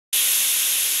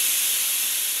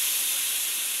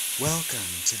Welcome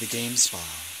to the Game Spa.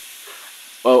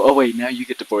 Oh wait, now you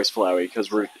get to voice Flowey,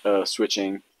 because we're,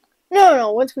 switching.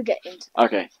 No, once we get into it.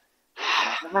 Okay.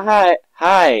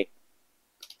 Hi.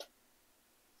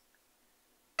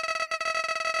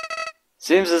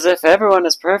 Seems as if everyone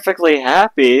is perfectly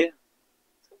happy.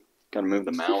 Gotta move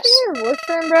the mouse. Is your voice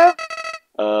turn,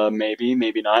 bro?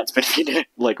 Maybe not. It's been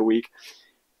like a week.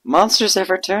 Monsters have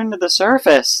returned to the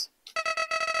surface.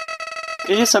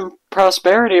 Peace and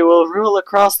prosperity will rule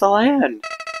across the land.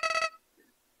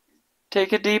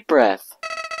 Take a deep breath.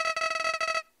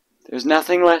 There's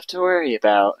nothing left to worry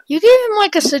about. You gave him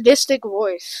like a sadistic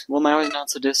voice. Well, now he's not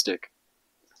sadistic.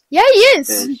 Yeah, he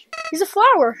is. He's a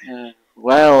flower.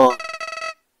 Well,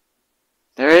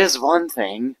 there is one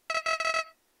thing.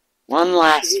 One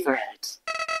last threat.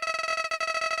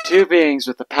 Two beings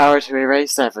with the power to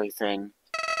erase everything.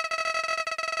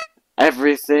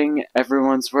 Everything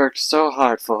everyone's worked so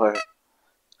hard for.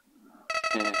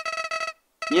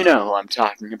 You know who I'm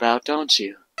talking about, don't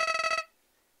you?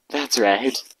 That's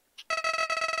right.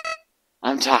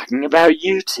 I'm talking about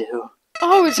you two.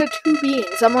 Oh, it's a two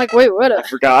beings. I'm like, wait, what? I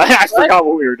forgot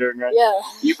what we were doing, right? Yeah.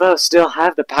 You both still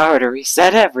have the power to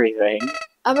reset everything.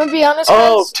 I'm gonna be honest,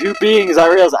 Oh, guys. two beings. I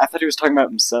realized. I thought he was talking about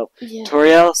himself. Yeah.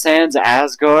 Toriel, Sans,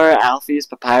 Asgore, Alphys,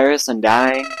 Papyrus, and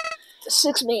Dying. The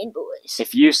 6 main boys.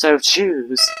 If you so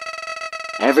choose,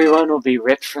 everyone will be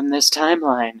ripped from this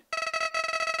timeline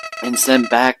and sent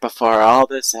back before all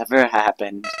this ever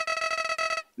happened.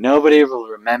 Nobody will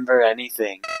remember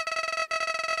anything.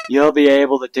 You'll be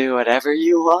able to do whatever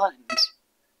you want.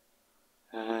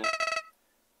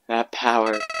 That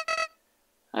power.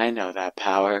 I know that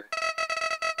power.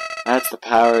 That's the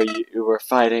power you were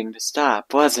fighting to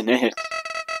stop, wasn't it?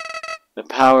 The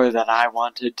power that I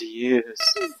wanted to use.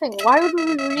 This is the thing. Why would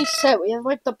we reset? We have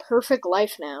like the perfect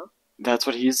life now. That's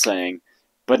what he's saying.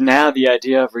 But now the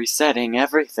idea of resetting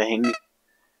everything,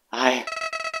 I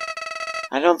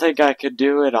don't think I could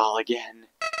do it all again.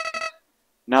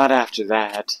 Not after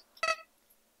that.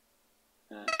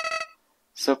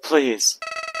 So please,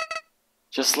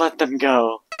 just let them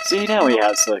go. See, now he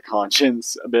has a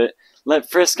conscience a bit.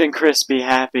 Let Frisk and Chris be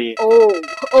happy.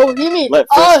 Oh, he means Let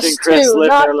us Frisk and Chris too, live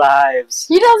not... their lives.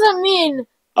 He doesn't mean them.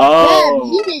 Oh.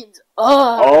 He means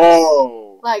us.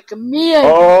 Oh. Like me and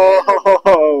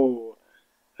Oh.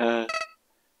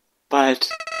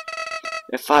 But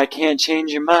if I can't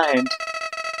change your mind,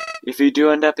 if you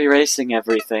do end up erasing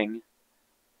everything,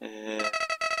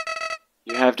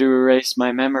 you have to erase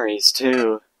my memories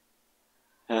too.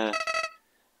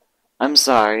 I'm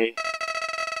sorry.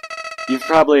 You've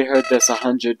probably heard this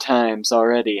 100 times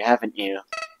already, haven't you?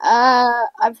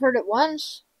 I've heard it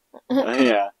once.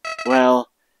 Yeah. Well,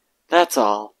 that's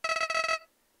all.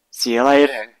 See you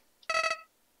later.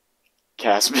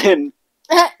 Caspin.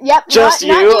 Yep. Just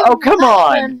not you? you? Oh, come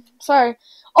on! Him. Sorry.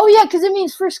 Oh, yeah, because it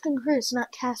means Frisk and Chris,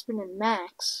 not Caspin and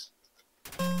Max.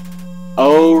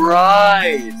 Oh,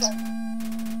 right!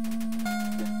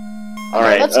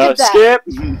 Alright, let's skip that. skip!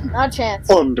 Not a chance.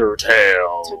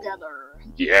 Undertale. Together.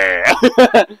 Yeah.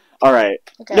 Alright.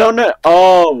 Okay. No.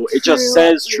 Oh, it just True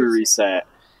says true reset.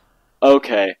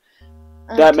 Okay.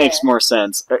 That makes more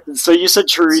sense. So you said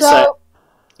true reset. So,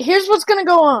 here's what's gonna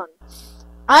go on.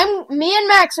 Me and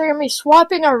Max are gonna be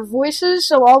swapping our voices,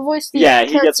 so I'll voice the he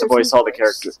gets to characters voice he all the voiced.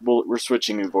 characters. We're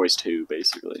switching to voice 2,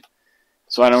 basically.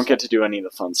 So I don't get to do any of the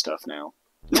fun stuff now.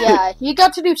 Yeah, he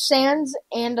got to do Sans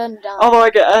and Undone. Although I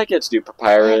get to do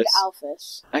Papyrus. And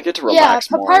Alphys. I get to relax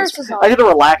more. Papyrus is I get to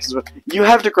relax with. You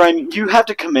have to grind. You have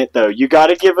to commit though. You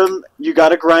gotta give him. You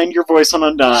gotta grind your voice on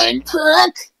Undying.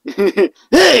 Punk!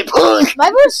 Hey, punk!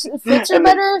 My voice fits are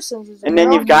better since it's And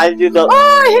then you've got to do the. Oh,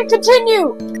 I hit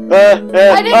continue! I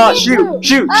didn't mean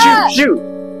shoot!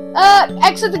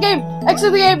 Exit the game!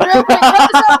 Exit the game!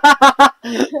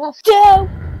 Go!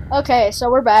 Okay, so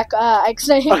we're back.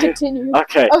 Continue.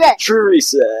 Okay. True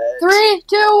reset. 3,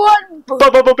 2,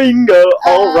 1. Bingo!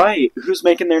 Alright. Who's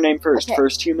making their name first? Okay.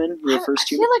 First human? You're the first I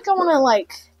human? feel like I wanna,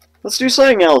 Let's do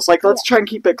something else. Let's try and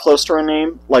keep it close to our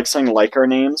name. Like, saying like our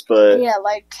names, but... Yeah,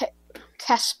 like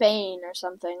Caspain or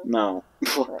something. No.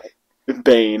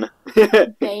 Bane.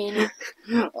 Bane.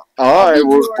 I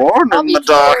was born in the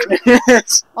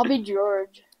darkness. I'll be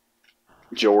George.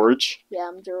 George? Yeah,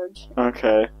 I'm George.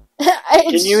 Okay.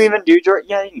 Can you even do George?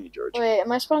 Yeah, you can do George. Wait,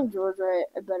 am I spelling George right?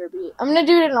 I better be. I'm gonna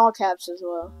do it in all caps as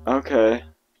well. Okay.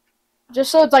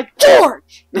 Just so it's like,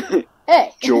 George!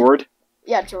 Hey! George?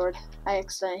 Yeah, George. I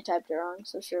accidentally typed it wrong,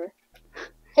 so sure.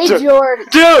 Hey, George!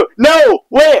 Dude! No!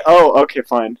 Wait! Oh, okay,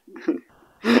 fine.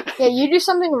 Yeah, you do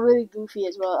something really goofy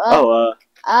as well.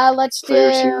 Let's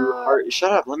do...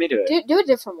 Shut up, let me do it. Do a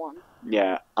different one.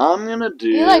 Yeah, I'm gonna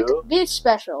do... Be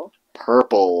special.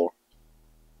 purple.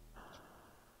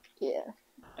 Yeah.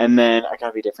 And then I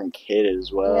gotta be a different kid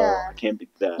as well. Yeah. I can't be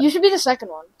that. You should be the second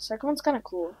one. Second one's kind of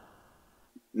cool.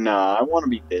 Nah, I want to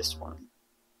be this one.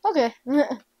 Okay.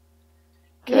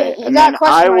 Okay, you and got then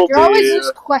question I mark. will You're always do-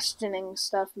 just questioning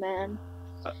stuff, man.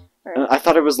 I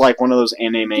thought it was like one of those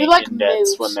anime Do you like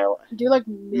indents moose? when they're Do you like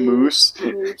moose.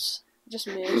 Moose. Just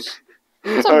moose.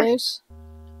 What's up, moose?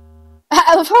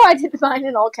 I love how I did mine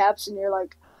in all caps and you're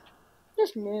like,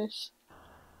 just moose.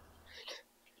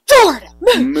 Jordan!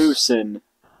 Moose! Moosin.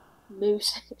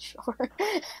 Moose, sure.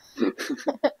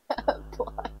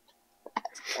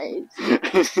 That's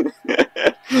crazy.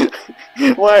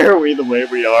 Why are we the way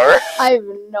we are? I have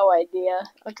no idea.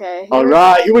 Okay.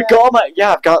 Alright, here we go.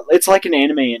 Yeah, I've got. It's like an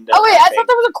anime indent. Oh wait, I think. thought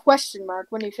there was a question mark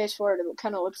when you face forward. It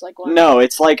kind of looks like one. No,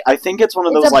 it's like I think it's one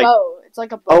of It's those a like. bow. It's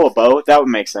like a bow. Oh, a bow. That would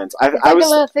make sense. It's like a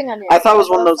little thing on your I thought it was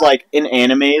one of elbow. those like in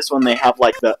animes when they have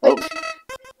like the. Oh.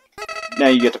 Now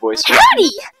you get to voice it. Howdy!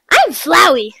 I'm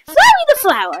Flowey. Flowey the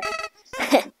Flower.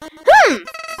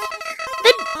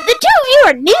 The two of you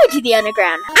are new to the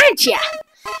underground, aren't ya?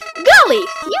 Golly,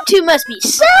 you two must be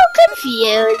so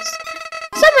confused.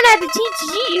 Someone had to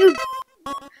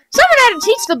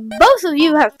teach the both of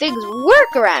you how things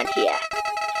work around here.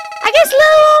 I guess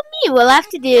little old me will have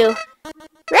to do.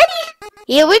 Ready?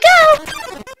 Here we go!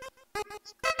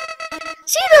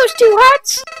 See those two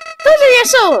hearts? Those are your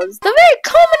souls, the very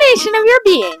culmination of your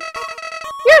being.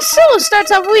 Your soul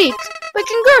starts off weak, but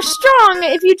can grow strong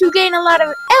if you two gain a lot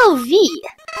of LV.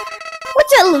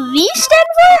 What's LV stand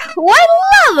for? Why,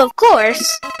 love, of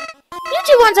course. You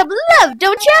two want some love,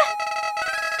 don't ya?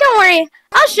 Don't worry,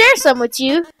 I'll share some with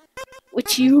you.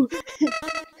 With you?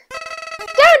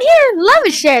 Down here, love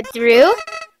is shared through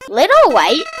little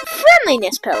white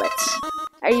friendliness pellets.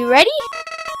 Are you ready?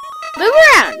 Move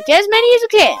around, get as many as you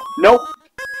can. Nope.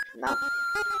 No.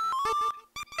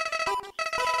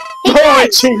 Oh, I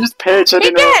changed pitch. I Hey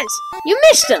didn't know. guys, you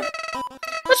missed them.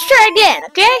 Let's try again,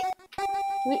 okay?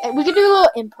 We could do a little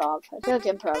improv. I feel like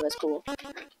improv is cool.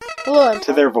 A little improv.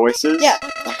 To their voices. Yeah.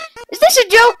 Is this a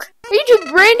joke? Are you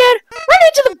two brain dead? Run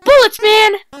into the bullets,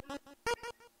 man!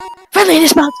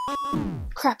 Friendliness bounce.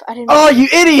 Crap, I didn't. Oh, you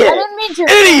I idiot! didn't mean to.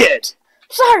 Idiot!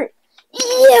 Sorry.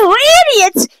 You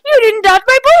idiots! You didn't dodge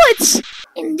my bullets!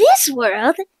 In this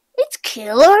world, it's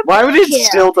kill or Why would it kill.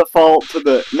 still default to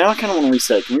the? Now I kind of want to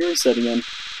reset. Can we reset again?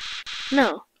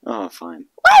 No. Oh, fine.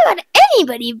 Why would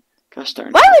anybody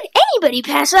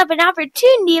pass up an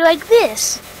opportunity like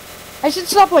this? I should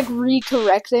stop like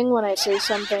recorrecting when I say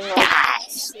something like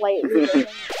slightly different.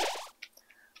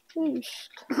 Oosh.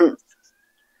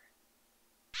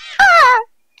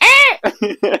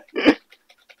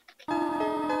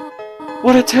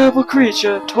 What a terrible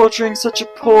creature, torturing such a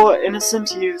poor,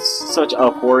 innocent youth. Such a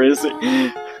poor is it?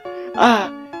 Ah,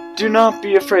 do not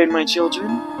be afraid, my children.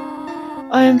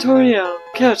 I am Toriel,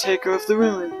 caretaker of the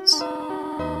ruins.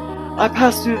 I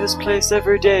pass through this place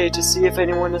every day to see if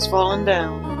anyone has fallen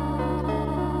down.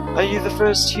 Are you the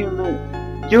first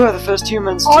human? You are the first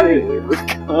humans to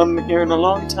come here in a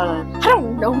long time. I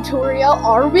don't know, Toriel.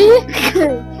 Are we?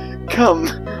 Come,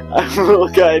 I will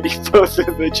guide you both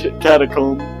through the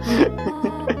catacomb.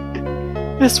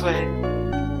 This way.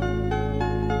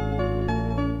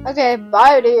 Okay,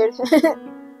 bye, dude.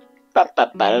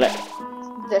 Ba-ba-ba-da.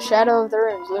 The shadow of the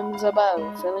ruins looms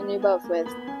above, filling you both with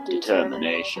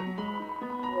Determination.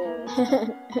 Yeah.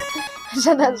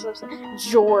 So that's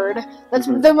Jord. That's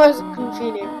the most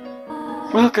goofy name.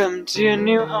 Welcome to your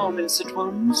new home, innocent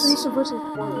ones. Lisa versus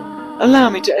Warrior. Allow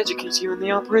me to educate you in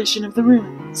the operation of the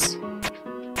ruins.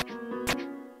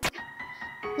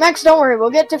 Max, don't worry. We'll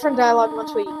get different dialogue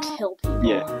once we kill people.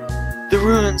 Yeah. The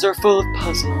ruins are full of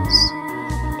puzzles.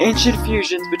 Ancient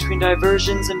fusions between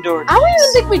diversions and doorways. I don't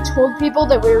even think we told people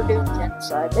that we were doing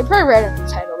genocide. They probably read it in the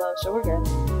title though, so we're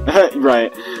good.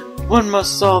 Right. One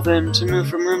must solve them to move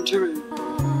from room to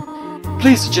room.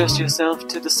 Please adjust yourself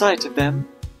to the sight of them.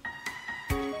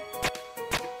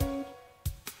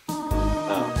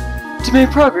 To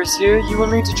make progress here, you will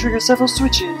need to trigger several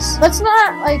switches. Let's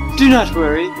not, like... Do not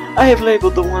worry, I have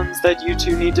labeled the ones that you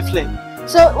two need to flip.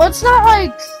 So, let's not,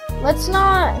 like... Let's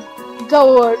not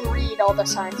go and read all the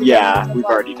signs again. Yeah, we've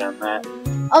already done that.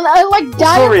 I like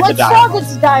still read the let's talk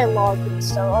its dialogue and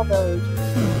stuff, all those.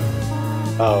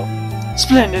 Oh.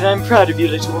 Splendid, I'm proud of you,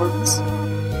 little ones.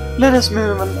 Let us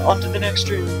move on to the next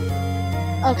room.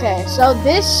 Okay, so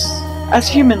this... As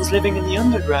humans living in the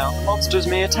underground, monsters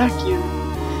may attack you.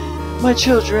 My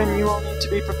children, you all need to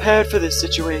be prepared for this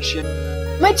situation.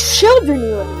 My children,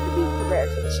 you will need to be prepared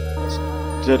for this situation.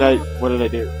 What did I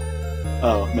do?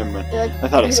 Oh, never mind. Like, I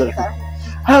thought I said it.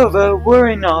 However,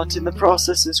 worry not, in the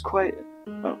process is quite...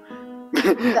 Oh.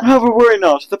 However, worry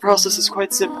not. The process is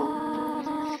quite simple.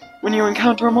 When you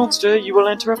encounter a monster, you will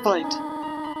enter a fight.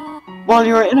 While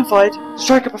you are in a fight,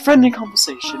 strike up a friendly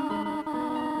conversation.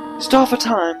 Start for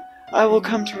time. I will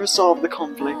come to resolve the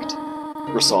conflict.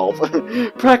 Resolve.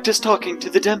 Practice talking to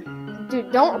the dummy.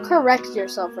 Dude, don't correct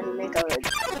yourself when you make a...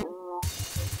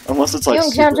 Unless it's like You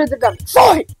encounter the dummy.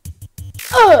 Fight!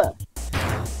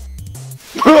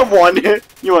 One hit.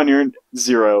 You on your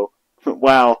 0.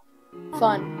 Wow.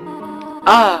 Fun.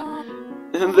 Ah!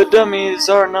 The dummies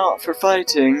are not for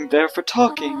fighting, they're for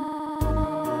talking.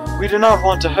 We do not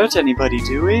want to hurt anybody,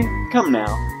 do we? Come now.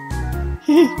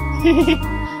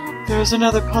 There's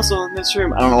another puzzle in this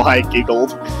room. I don't know why I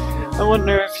giggled. I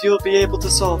wonder if you'll be able to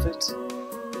solve it.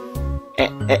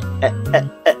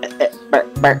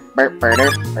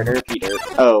 Peter.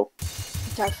 Oh.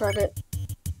 Attack Frogget.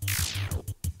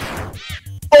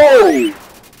 Oh!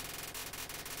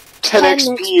 10 XP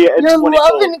and Your 20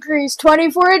 love gold. increased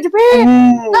 24 HP!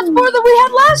 Ooh. That's more than we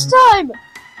had last time!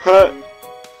 Huh.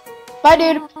 Bye,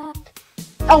 dude.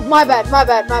 Oh, my bad.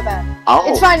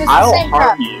 It's fine, it's the I'll same harm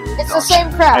crap. you. It's No, the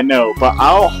same crap. I know, but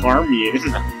I'll harm you.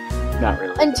 Not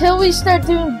really. Until we start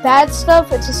doing bad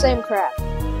stuff, it's the same crap.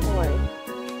 Don't worry.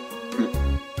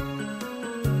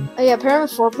 Oh yeah, apparently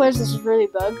with 4 players, this is really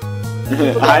bug.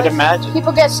 I'd imagine.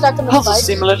 People get stuck in the Puzzles spikes.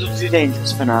 seem a little too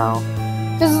dangerous for now.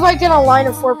 This is like in a line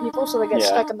of 4 people, so they get Yeah.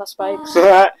 stuck in the spikes.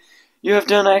 You have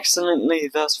done excellently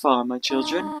thus far, my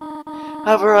children.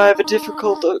 However, I have a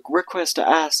difficult request to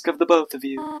ask of the both of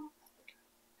you.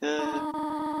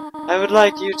 I would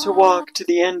like you to walk to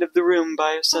the end of the room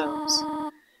by yourselves.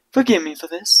 Forgive me for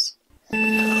this.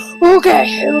 Okay,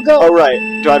 here we go. Alright,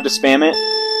 do I have to spam it?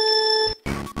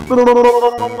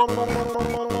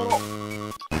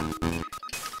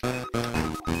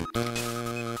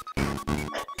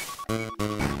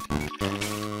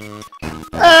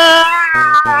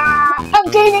 I'm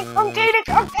gaining.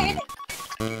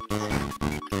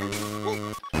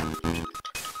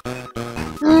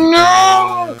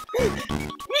 No!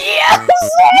 Yes!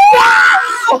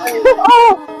 Oh,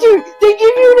 dude, they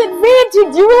give you an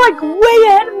advantage. You were like way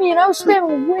ahead of me, and I was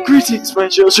spamming way. Greetings, my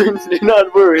children. Do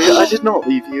not worry, I did not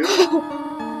leave you.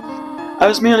 I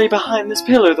was merely behind this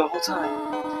pillar the whole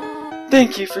time.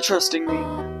 Thank you for trusting me.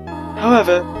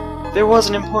 However, there was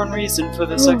an important reason for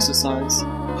this exercise.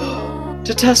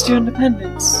 To test your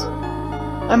independence.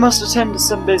 I must attend to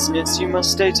some business. You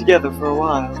must stay together for a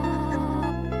while.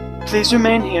 Please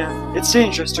remain here. It's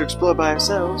dangerous to explore by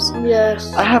ourselves.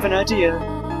 Yes. I have an idea.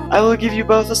 I will give you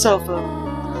both a cell phone.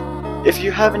 If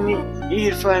you have a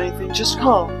need for anything, just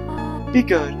call. Be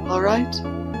good, alright?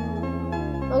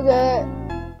 Okay.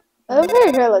 I love how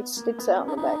your hair like sticks out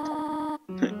in the back.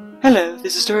 Hello,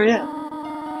 this is Dorian.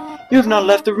 You have not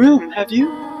left the room, have you?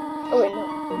 Oh wait, no.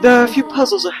 There are a few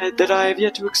puzzles ahead that I have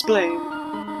yet to explain.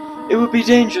 It would be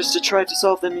dangerous to try to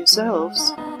solve them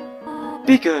yourselves.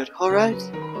 Be good, alright?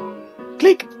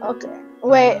 Click! Okay.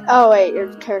 Wait, oh wait,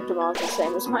 your character model is the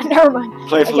same as mine. Never mind.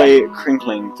 Playfully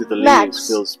crinkling through the leaves Max,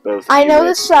 fills both. I know with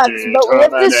this sucks, but we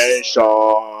have to determination.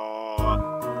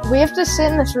 we have to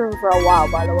sit in this room for a while,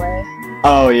 by the way.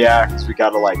 Oh yeah, because we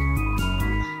gotta like.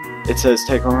 It says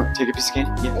take a piece of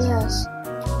candy. Yes. Yes.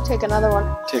 Take another one.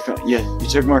 Yeah, you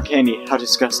took more candy. How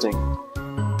disgusting.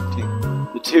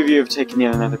 The two of you have taken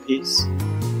yet another piece.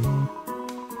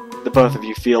 The both of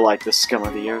you feel like the scum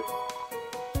of the earth.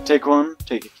 Take one.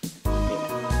 Take it.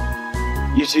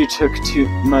 Yeah. You two took too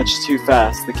much too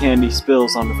fast. The candy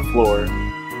spills onto the floor.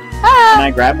 Ah! Can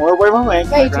I grab more? Wait. No,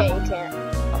 Can I you grab can't. You can't.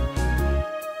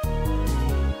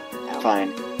 No.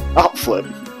 Fine. Oh, flip.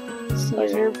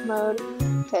 Seizure mode.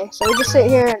 Okay, so we just sit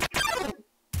here and.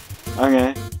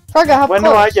 Okay. Fargo, how When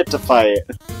close? do I get to fight?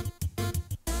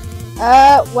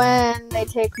 When they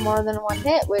take more than one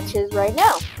hit, which is right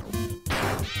now.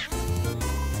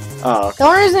 Oh, okay. The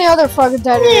only reason the other fucking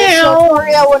died is so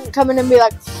Maria wouldn't come in and be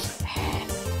like,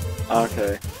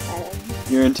 Okay.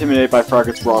 You're intimidated by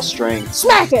Frogget's raw strength.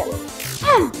 smack it!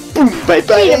 Boom, bye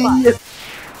Beat him up.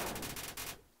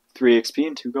 3 XP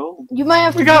and 2 gold. You might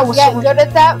have to We got get one. good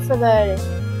at that for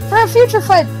a future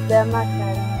fight. I'm not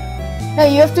gonna. No,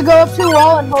 you have to go up to a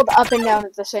wall and hold up and down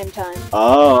at the same time.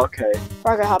 Oh, okay.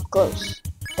 Frogger hop close.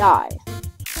 Die.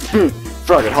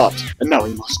 Frogget hopped, and now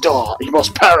he must die. He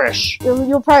must perish.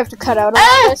 You'll probably have to cut out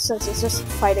all this since it's just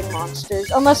fighting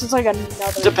monsters. Unless it's like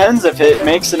another. Depends if it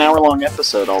makes an hour-long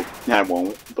episode. I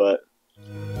won't, but.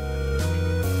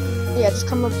 Yeah, just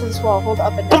come up to this wall, hold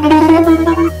up and down. We're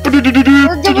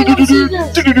giving them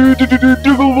seizures.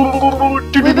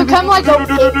 We become like a.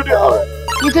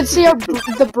 You can see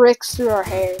the bricks through our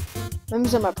hair.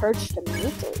 Members of my perched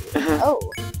immediately. Oh.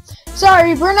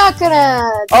 Sorry, we're not gonna.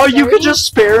 Oh, you could just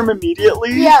spare him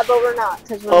immediately? Yeah, but we're not,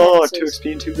 because we're Oh, manses. 2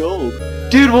 XP and 2 gold.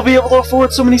 Dude, we'll be able to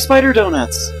afford so many spider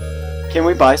donuts. Can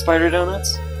we buy spider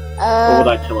donuts? Or will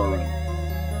that kill our run?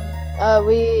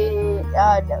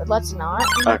 Let's not.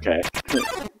 Okay.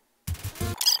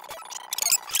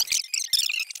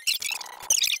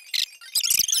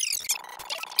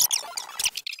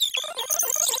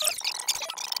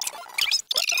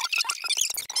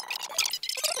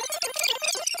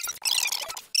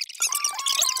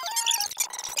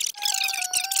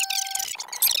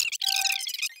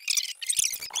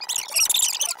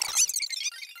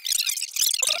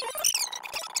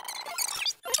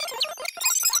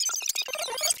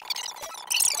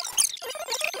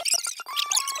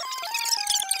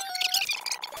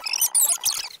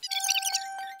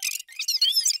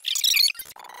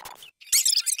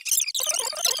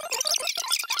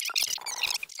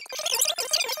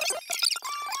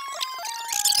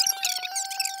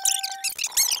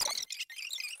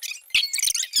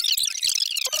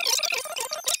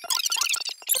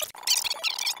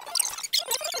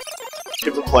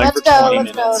 We've been playing for 20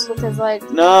 minutes. Let's go, because like...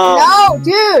 No! No,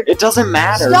 dude! It doesn't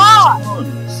matter. Stop!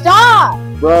 Stop!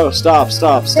 Bro, stop.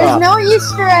 There's no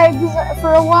Easter eggs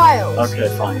for a while. Okay,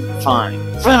 fine.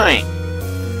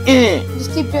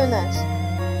 Just keep doing this.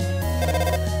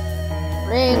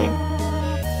 Ring.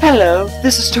 Hello,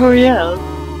 this is Toriel.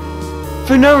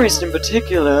 For no reason in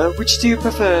particular, which do you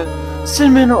prefer?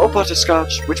 Cinnamon or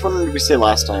butterscotch? Which one did we say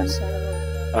last time?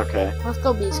 Cinnamon. Okay. Let's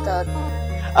go B-Scott.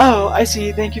 Oh, I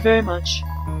see. Thank you very much.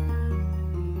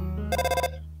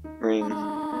 Ring.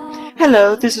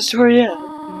 Hello, this is Toriel.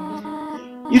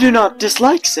 You do not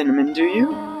dislike cinnamon, do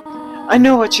you? I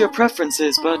know what your preference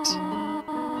is, but...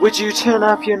 would you turn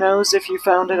up your nose if you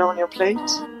found it on your plate?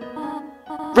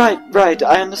 Right,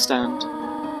 I understand.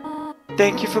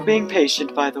 Thank you for being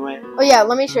patient, by the way. Oh yeah,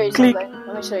 let me show you Click.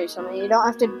 something. You don't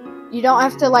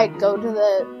have to like go to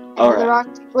the end of the rock.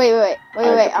 Wait. I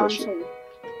want to show you.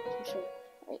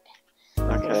 Wait.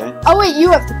 Okay. Oh wait, you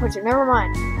have to push it. Never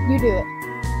mind. You do it.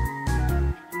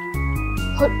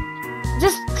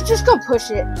 Just go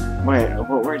push it. Wait,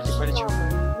 where did you...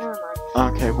 Never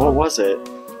mind. Okay, what was it?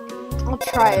 I'll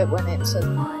try it when it says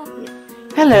mine.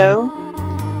 Hello.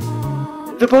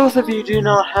 The both of you do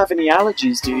not have any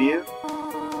allergies, do you?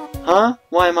 Huh?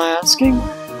 Why am I asking?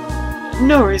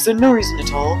 No reason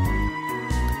at all.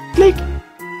 Click.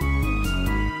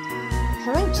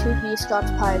 Having 2 B-Scotch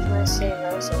pies when I say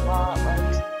those a lot,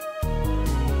 like...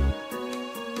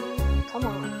 Come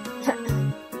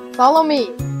on. Follow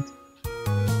me!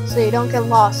 So you don't get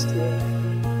lost here.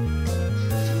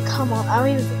 Come on, I don't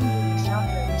even think you can count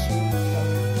it.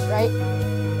 Right?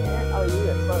 There. Oh, you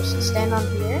get close. Stand on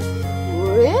here.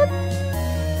 Whip!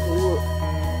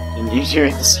 Didn't you do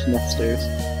it the upstairs?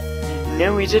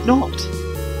 No, we did not.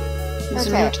 There's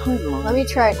Okay. no timeline. Let me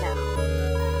try it now.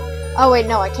 Oh wait,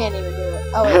 no, I can't even do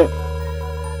it. Oh wait.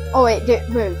 Oh wait,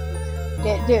 move. Do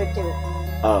it.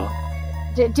 Oh.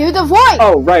 Do the voice!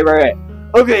 Oh, right.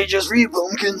 Okay, just read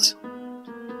Bumpkins.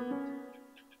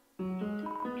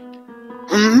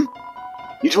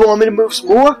 You two want me to move some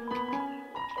more?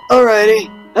 Alrighty,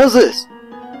 how's this?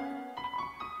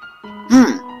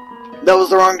 That was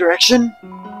the wrong direction?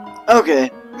 Okay,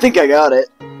 think I got it.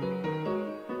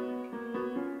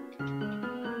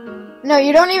 No,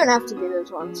 you don't even have to do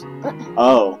those ones.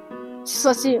 Oh. Just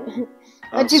let you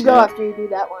go snap. after you do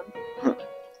that one.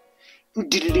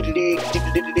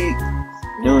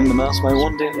 Knowing the mouse might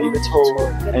one day leave its hole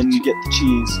and you get the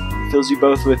cheese fills you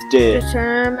both with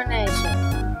Determination.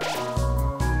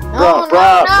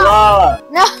 Bruh.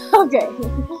 No, okay.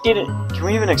 Get it. Can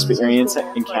we even experience an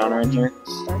encounter in here?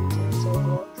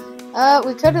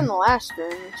 We could in the last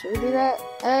room. Should we do that?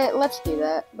 Let's do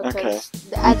that. Because Okay.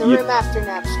 the room after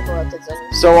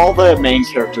Napster, So all the main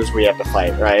characters we have to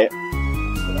fight, right?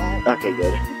 yeah. Okay,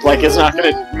 good. Like, it's not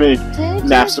gonna make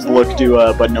Napster look do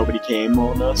but nobody came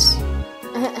on us.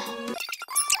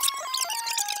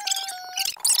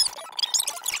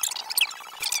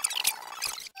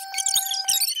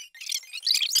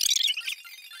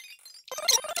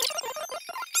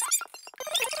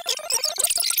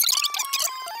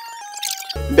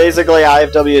 Basically, I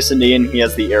have WSD and he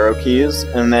has the arrow keys,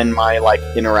 and then my,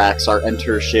 interacts are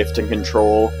Enter, Shift, and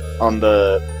Control on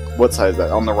the... what side is that?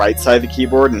 On the right side of the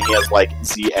keyboard, and he has,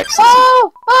 Z, X, and Z.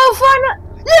 Oh,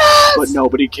 fun! Yes! But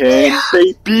nobody came,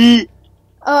 baby!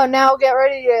 Oh, now get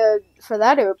ready for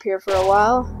that to appear for a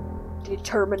while.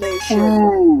 Determination.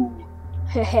 Ooh.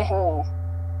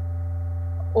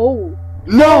 Oh.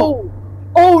 No!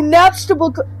 Oh,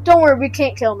 Napstable. Don't worry, we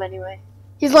can't kill him anyway.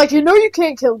 He's like, you know you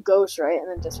can't kill ghosts, right? And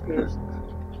then disappears.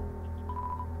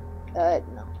 No.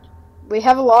 We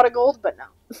have a lot of gold, but no.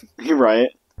 You're right.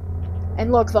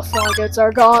 And look, the froggets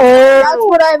are gone. Oh! That's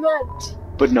what I meant.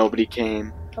 But nobody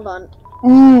came. Hold on.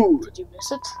 Ooh! Did you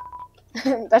miss it?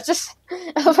 That's just...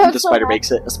 The spider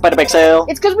makes it. A spider makes sale.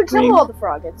 It's because we killed Ring. all the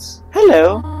froggets.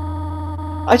 Hello.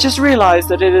 I just realized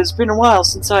that it has been a while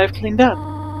since I have cleaned up.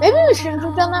 Maybe we shouldn't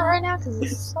have done that right now, because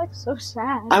it's, like, so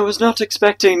sad. I was not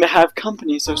expecting to have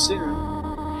company so soon.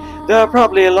 There are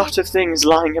probably a lot of things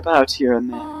lying about here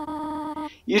and there.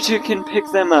 You two can pick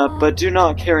them up, but do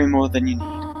not carry more than you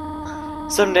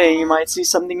need. Someday you might see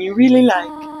something you really like.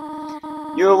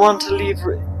 You will want to leave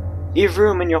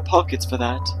room in your pockets for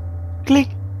that. Click.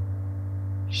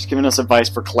 She's giving us advice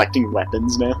for collecting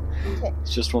weapons now. Okay.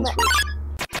 It's just one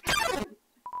switch.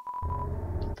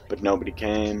 But nobody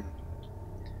came.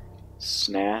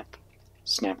 Snap.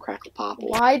 Snap, crackle, popple.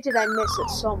 Why did I miss it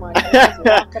so much? I was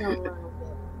walking around it.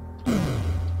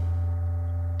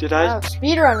 Did I? Oh,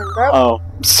 speedrunning, bro. Oh,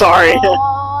 sorry.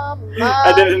 Oh,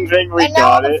 I didn't think we and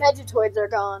now got the it. Vegetoids are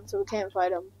gone, so we can't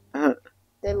fight them. Uh-huh.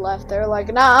 They left. They're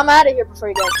like, nah, I'm out of here before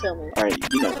you guys kill me. Alright,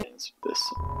 you know the answer to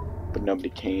this. But nobody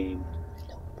came.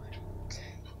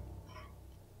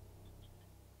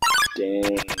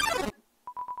 Dang.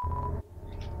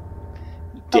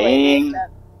 Oh, wait, Dang.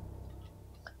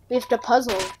 we have to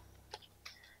puzzle.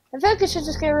 I feel like I should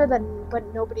just get rid of that, but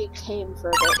nobody came for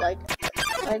a bit. Like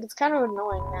it's kind of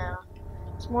annoying now.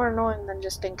 It's more annoying than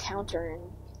just encountering.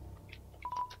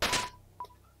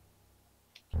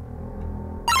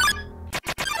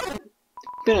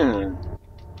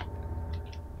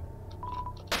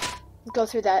 Go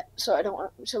through that so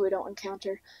we don't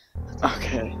encounter.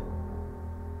 Okay.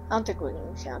 I don't think we can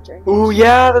encounter. Ooh,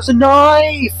 yeah, there's a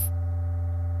knife!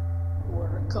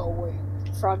 We're going.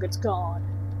 Frogget's gone.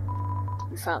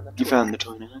 You found the toy. You found the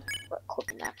toy knife. We're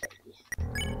equipping that baby.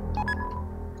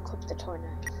 Equip the toy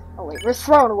knife. Oh wait, we're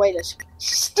throwing away this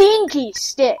stinky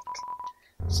stick.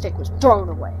 Stick was thrown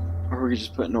away. Or we could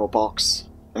just put it into a box.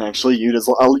 And actually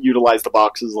I'll utilize the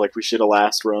boxes like we should have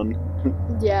last run.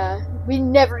 Yeah, we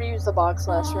never used the box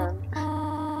last run.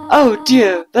 Oh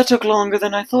dear, that took longer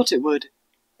than I thought it would.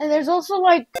 And there's also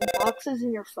like boxes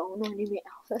in your phone when you meet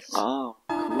Alphys. Oh,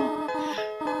 cool.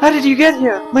 How did you get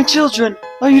here? My children,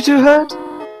 are you too hurt?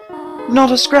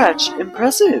 Not a scratch.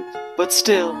 Impressive. But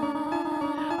still,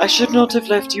 I should not have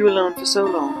left you alone for so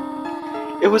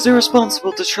long. It was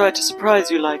irresponsible to try to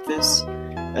surprise you like this.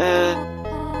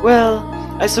 Well,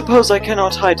 I suppose I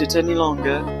cannot hide it any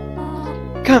longer.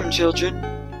 Come, children.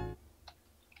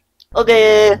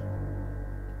 Okay.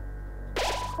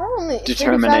 We're only 35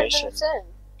 Determination. minutes in.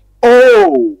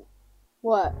 Oh!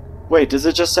 What? Wait, does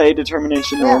it just say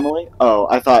determination Yeah. normally? Oh,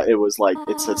 I thought it was like,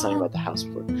 it said something about the house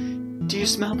before. Do you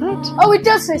smell that? Oh, it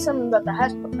does say something about the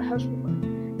house before.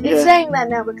 It's Yeah. saying that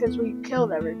now because we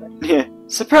killed everybody. Yeah.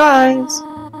 Surprise!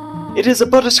 It is a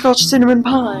butterscotch cinnamon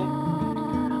pie.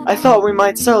 I thought we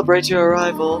might celebrate your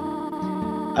arrival.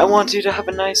 I want you to have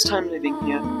a nice time living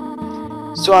here.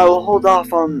 So I will hold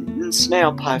off on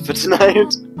snail pie for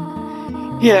tonight.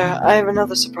 Here, I have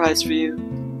another surprise for you.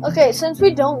 Okay, since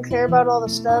we don't care about all the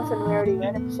stuff and we already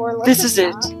read it before, let's This just is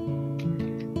it.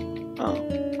 not.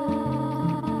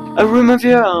 Oh. A room of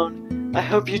your own. I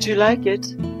hope you two like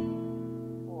it.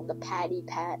 Oh, the patty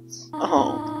pats.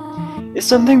 Oh. Is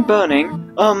something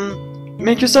burning?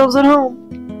 Make yourselves at home.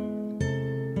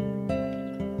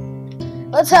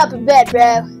 Let's hop in bed,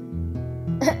 bro.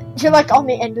 You're like on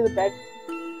the end of the bed.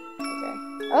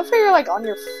 Okay. I love how you're like on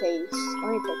your face.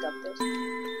 Let me pick up this.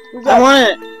 I want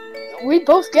it. We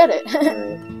both get it.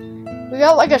 We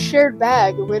got like a shared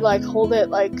bag. We like hold it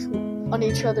like on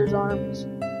each other's arms.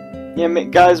 Yeah,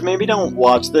 guys, maybe don't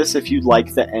watch this if you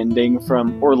like the ending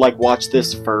from, or like watch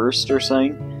this first or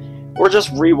something, or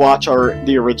just rewatch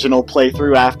the original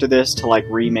playthrough after this to like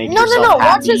remake No, yourself watch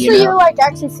happy, it so you know? you like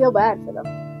actually feel bad for them.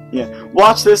 Yeah,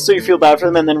 watch this so you feel bad for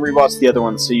them, and then rewatch the other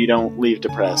one so you don't leave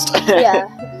depressed. Yeah.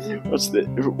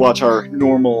 Watch our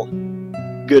normal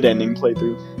good ending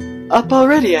playthrough. Up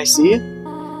already, I see.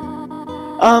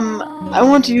 I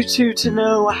want you two to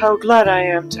know how glad I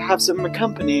am to have some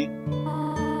company.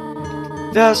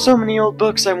 There are so many old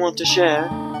books I want to share.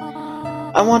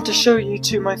 I want to show you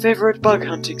to my favorite bug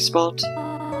hunting spot.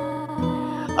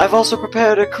 I've also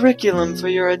prepared a curriculum for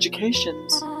your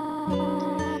educations.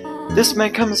 This may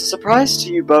come as a surprise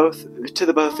to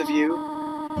the both of you,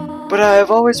 but I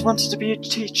have always wanted to be a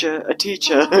teacher.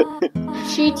 Teacher.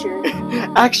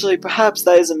 Actually, perhaps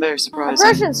that isn't very I surprising.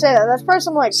 probably shouldn't say that. That's probably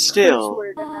some like Still. curse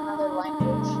word in another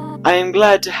language. I am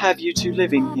glad to have you two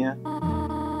living here.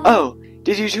 Oh,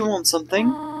 did you two want something?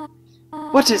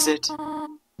 What is it?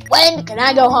 When can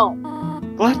I go home?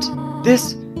 What?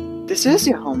 This is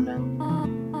your home now.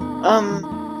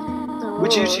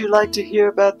 Would you two like to hear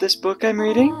about this book I'm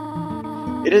reading?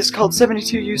 It is called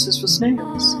 72 Uses for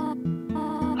Snails.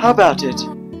 How about it?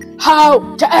 How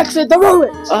to exit the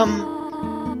ruins!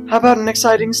 How about an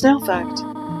exciting snail fact?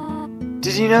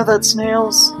 Did you know that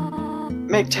snails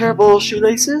make terrible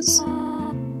shoelaces?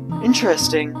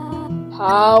 Interesting.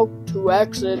 How to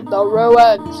exit the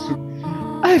ruins!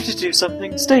 I have to do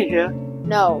something. Stay here.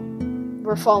 No,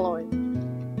 we're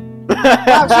following.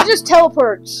 Wow, she just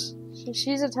teleports.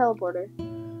 She's a teleporter.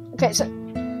 Okay, so...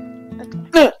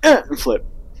 Flip.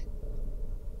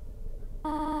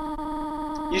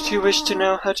 You two wish to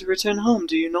know how to return home,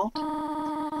 do you not?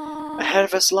 Ahead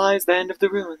of us lies the end of the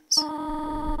ruins.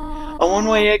 A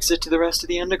one-way exit to the rest of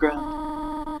the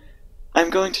underground. I'm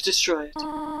going to destroy it.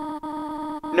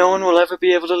 No one will ever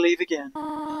be able to leave again.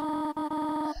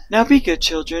 Now be good,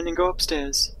 children, and go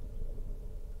upstairs.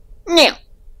 No.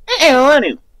 I don't want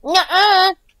to.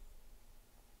 Nuh-uh.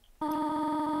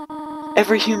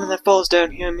 Every human that falls down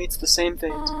here meets the same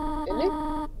fate. Really?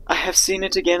 I have seen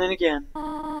it again and again.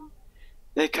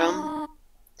 They come,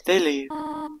 they leave,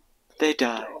 they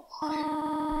die.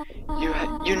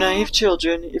 You naive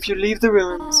children, if you leave the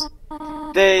ruins,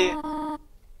 they,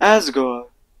 Asgore,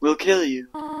 will kill you.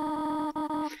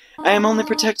 I am only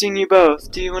protecting you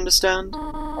both, do you understand?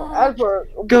 Asgore,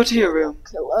 Go to your room.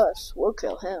 kill us. We'll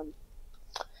kill him.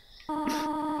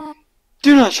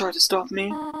 Do not try to stop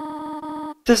me.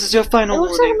 This is your It final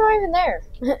looks like I'm warning. not even there.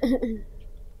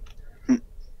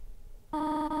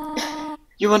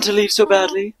 You want to leave so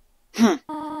badly?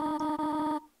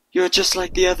 You are just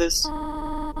like the others.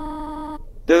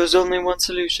 There is only one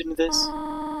solution to this.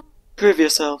 Prove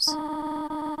yourselves.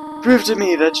 Prove to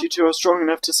me that you two are strong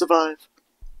enough to survive.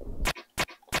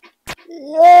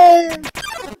 Yay!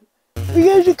 We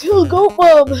got to kill Goat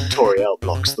Mom! Toriel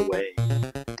blocks the way.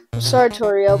 I'm sorry,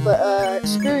 Toriel, but,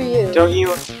 screw you. Don't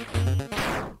you...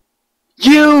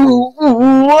 You...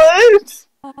 What?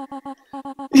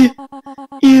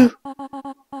 You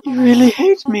really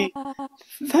hate me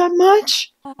that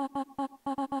much?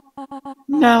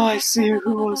 Now I see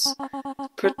who I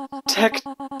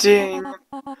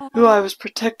was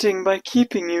protecting by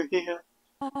keeping you here.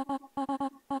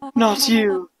 Not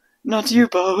you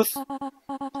both,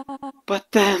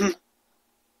 but them.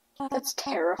 That's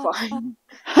terrifying.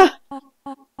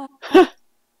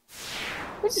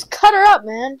 We just cut her up,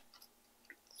 man.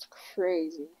 It's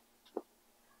crazy.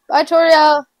 Bye,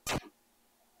 Toriel.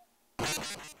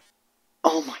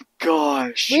 Oh my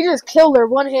gosh. We just killed her,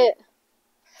 one hit.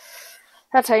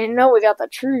 That's how you know we got the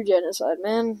true genocide,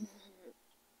 man.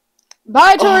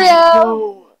 Bye, Toriel. Oh,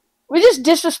 no. We just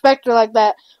disrespect her like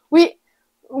that. We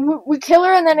kill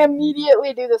her and then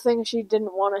immediately do the thing she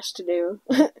didn't want us to do.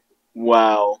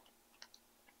 Wow.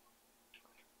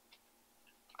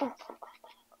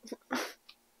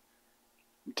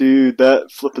 Dude,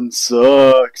 that flippin'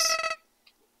 sucks.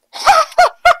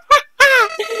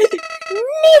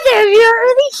 Neither of you are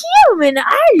really human,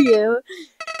 are you?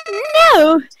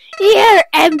 No, you're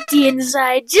empty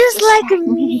inside, just like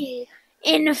me.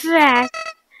 In fact,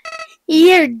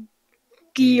 you're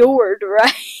Geord,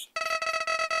 right?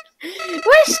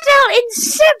 We're still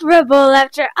inseparable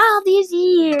after all these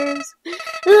years.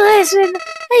 Listen,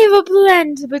 I have a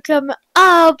plan to become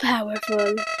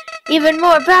all-powerful. Even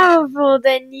more powerful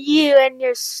than you and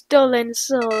your stolen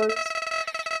souls.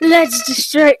 Let's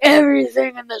destroy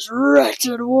everything in this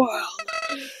wretched world.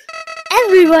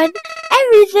 Everyone,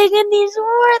 everything in these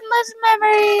worthless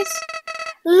memories.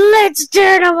 Let's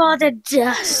turn them all to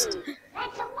dust.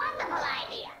 That's a wonderful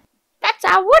idea. That's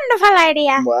a wonderful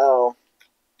idea. Wow.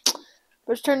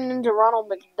 We're just turning into Ronald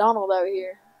McDonald out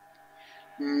here.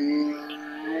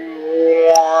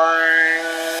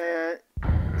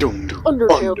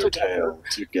 Undertale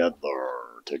together.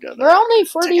 Together. We're only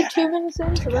 42 minutes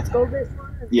in, so let's go a bit more.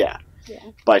 Yeah.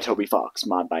 Yeah. By Toby Fox,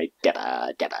 mod by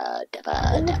Deba.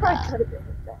 And we'll probably cut a bit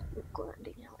of that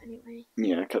grinding out anyway.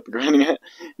 Yeah, cut the grinding out.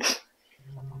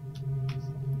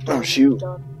 Oh, shoot.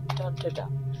 Dun, dun, dun,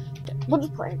 dun. We'll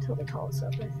just play until they call us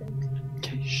up, I think.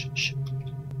 Okay, shh.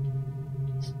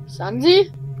 Sanzi?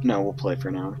 No, we'll play for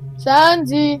an hour.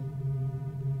 Sanzi!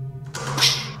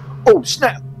 Oh,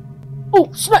 snap! Oh,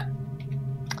 snap!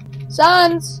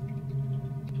 Sans!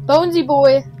 Bonesy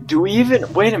boy! Do we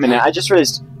even... Wait a minute, I just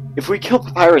realized... If we kill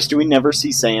Papyrus, do we never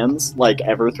see Sans, like,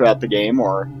 ever throughout the game,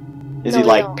 or is No, he, we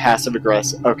like, don't.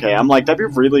 passive-aggressive? Okay, I'm like, that'd be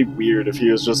really weird if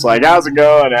he was just like, how's it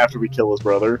going, after we kill his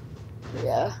brother.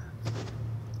 Yeah.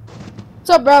 What's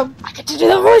up, bro? I get to do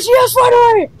the voice, yes,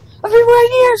 right away! I've been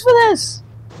waiting years for this!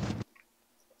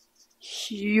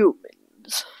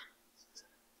 Humans.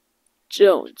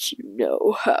 Don't you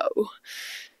know how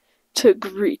to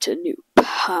greet a new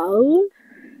pal?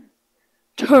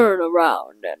 turn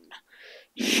around and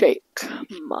shake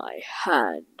my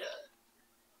hand.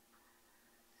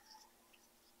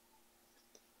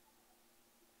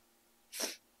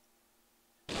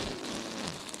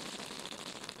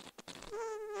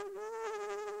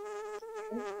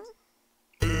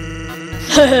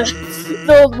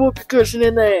 The old whoopee cushion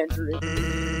in the entry.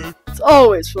 It's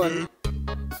always funny.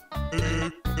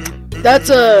 That's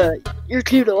your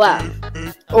cue to laugh.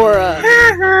 Or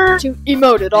to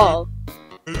emote at all.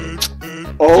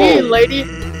 Gee, lady,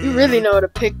 you really know how to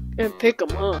pick 'em,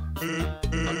 huh?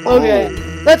 Okay,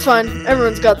 that's fine.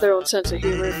 Everyone's got their own sense of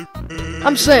humor.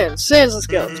 I'm Sans the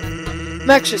skeleton. I'm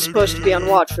actually supposed to be on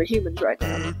watch for humans right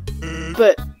now.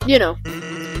 But, you know,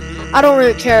 I don't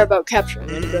really care about capturing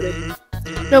anybody.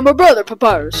 No, my brother,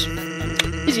 Papyrus.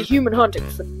 He's a human hunting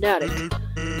fanatic.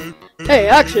 Hey,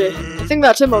 actually, I think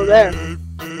that's him over there.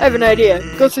 I have an idea.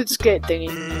 Go through the gate thingy.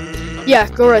 Yeah,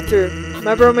 go right through.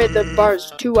 My bro made the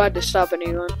bars too wide to stop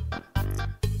anyone.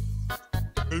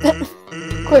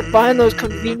 Quick, behind those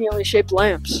conveniently shaped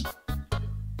lamps.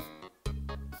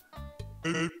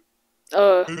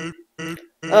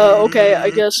 Okay, I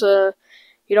guess, you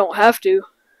don't have to.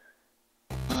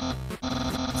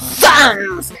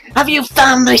 Sons! Have you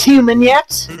found the human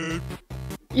yet?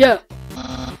 Yeah.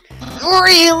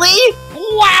 Really?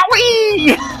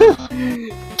 Wowie!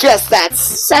 Guess that's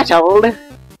settled.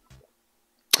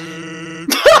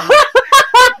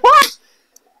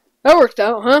 That worked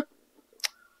out, huh?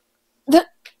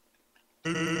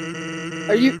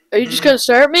 Are you just gonna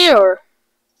stare at me, or?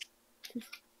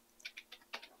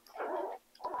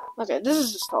 Okay, this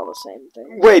is just all the same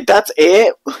thing. Wait, that's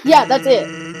it? Yeah, that's it.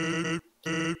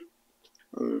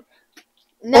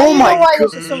 Now Oh you my know why God.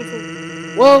 this is so cool.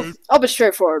 Well, I'll be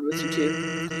straightforward with you two.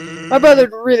 My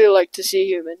brother'd really like to see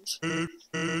humans.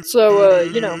 So,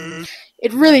 you know,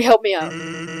 it really helped me out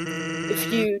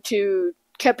if you two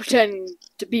kept pretending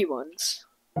to be ones.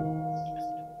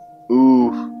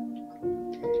 Ooh.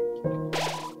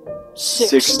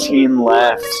 16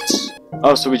 left.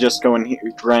 Oh, so we just go in here,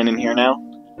 grind in here now?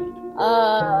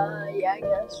 Yeah, I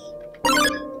guess.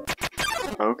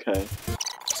 Okay.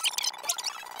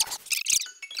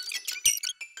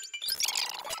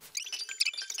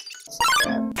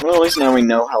 Well, at least now we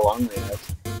know how long we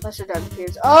have. Lesser dog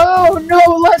appears. Oh no,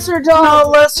 lesser dog! No,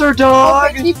 lesser dog!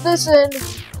 Okay, keep this in.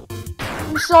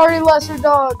 I'm sorry, lesser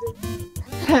dog.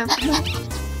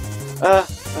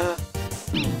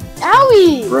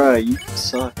 Owie! Bruh, you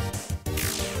suck.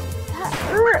 That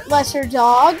hurt, lesser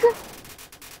dog.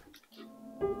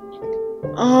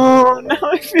 Oh, now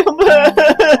I feel bad!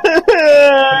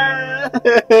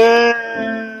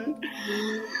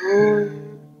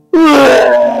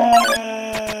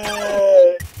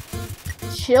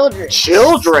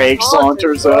 Childrake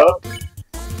saunters up.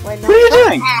 Wait, no, What are you don't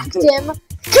doing? act him.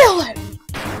 Kill him!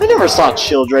 I never saw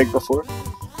Childrake before.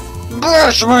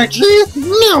 Brush my teeth?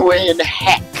 No way in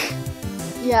heck!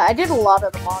 Yeah, I did a lot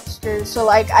of the monsters. So,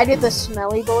 like, I did the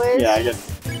smelly boys. Yeah, I get.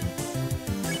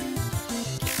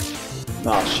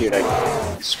 Oh shoot, I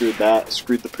screwed that.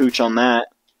 Screwed the pooch on that.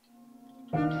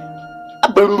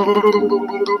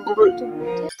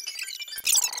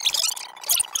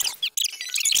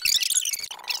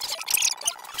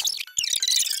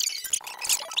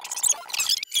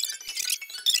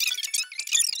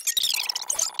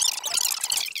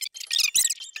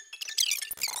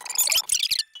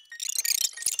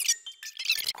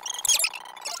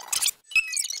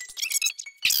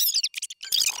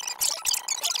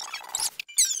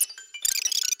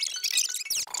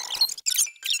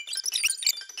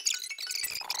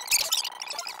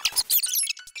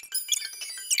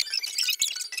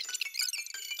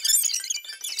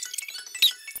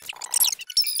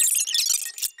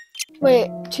 Wait,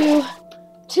 two.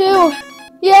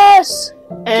 Yes!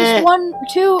 Just one,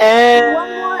 two, one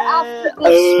more after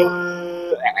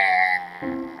this.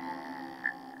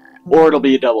 Or it'll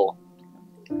be a double.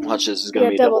 Watch, this is gonna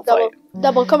be a double fight.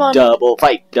 Double, come on. Double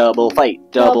fight, double fight,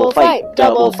 double fight,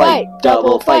 double fight,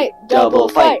 double fight, double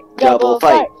fight, double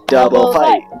fight, double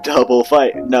fight, double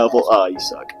fight, double. Oh, you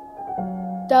suck.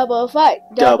 Double fight,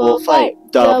 Double fight,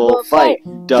 double fight,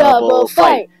 double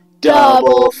fight,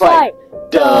 double fight,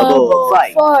 double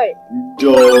fight,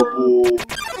 double.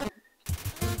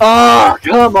 Oh,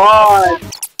 come on!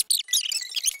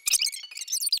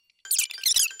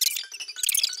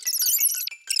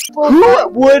 Who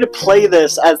would play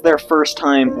this as their first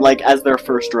time, like, as their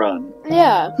first run?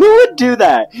 Yeah. Who would do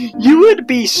that? You would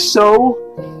be so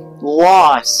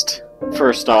lost,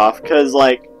 first off, because,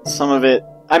 like, some of it...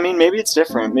 I mean, maybe it's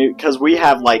different, because we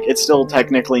have, like, it still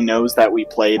technically knows that we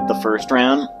played the first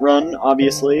run,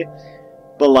 obviously.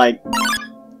 But, like...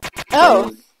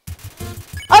 Oh.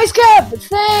 Ice cap!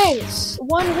 Thanks!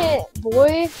 One hit,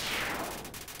 boy.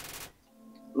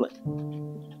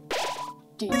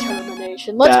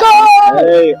 Determination. Let's go!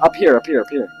 Hey, up here.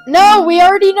 No, we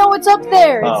already know what's up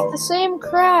there. Oh. It's the same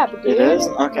crap, dude. It is?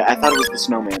 Okay, I thought it was the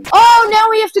snowman. Oh, now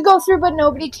we have to go through, but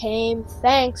nobody came.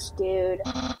 Thanks, dude.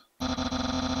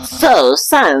 So,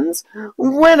 sons,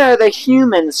 when are the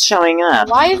humans showing up?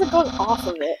 Why is it going off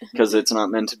of it? Because it's not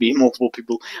meant to be multiple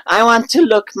people. I want to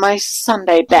look my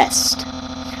Sunday best.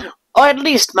 Or at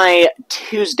least my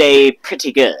Tuesday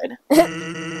pretty good.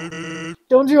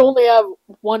 Don't you only have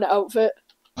one outfit?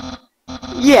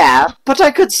 Yeah, but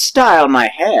I could style my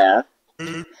hair.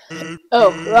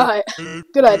 Oh, right.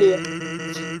 Good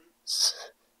idea.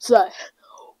 So,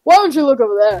 why don't you look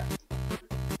over there?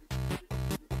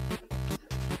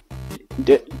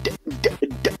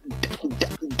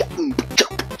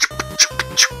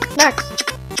 Max!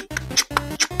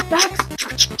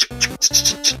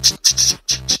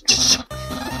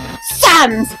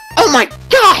 Sons! Oh my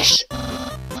gosh!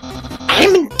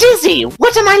 I'm dizzy!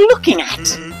 What am I looking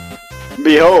at?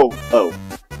 Behold! Oh.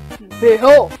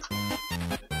 Behold!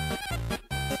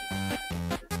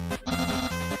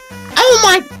 Oh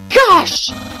my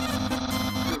gosh!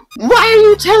 Why are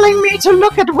you telling me to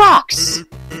look at rocks?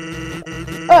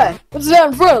 Hey, what's down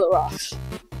in front of the rocks?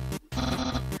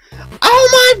 Oh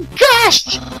my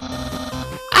gosh!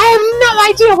 I have no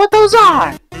idea what those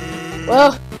are!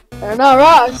 Well, they're not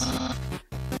rocks.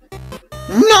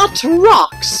 Not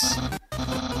rocks!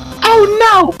 Oh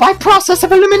no! By process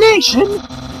of elimination!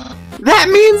 That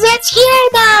means it's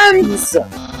humans!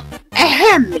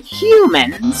 Ahem,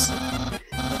 humans!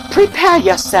 Prepare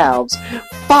yourselves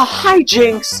for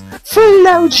hijinks, for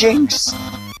lowjinks,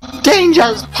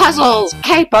 dangers, puzzles,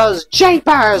 capers,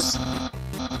 japers,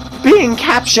 being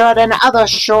captured and other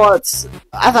sorts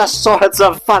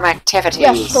of fun activities.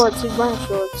 Yeah, shorts. He's wearing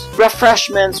shorts.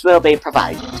 Refreshments will be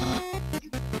provided,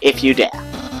 if you dare.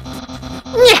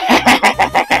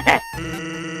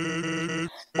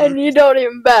 And you don't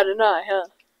even bat an eye, huh?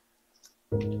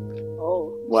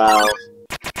 Oh. Wow,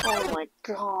 Oh my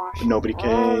gosh. nobody Oh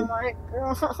came. my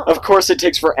god. Of course, it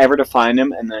takes forever to find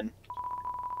him, and then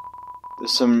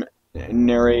there's some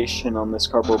narration on this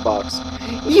cardboard box.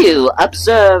 You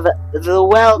observe the We've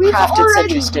well-crafted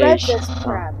already sentry read station. this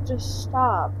crap. Just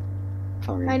stop.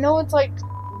 Fine. I know it's like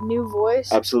new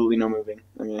voice. Absolutely no moving.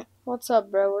 Okay. What's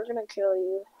up, bro? We're gonna kill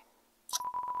you.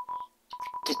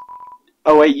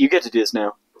 Oh wait, you get to do this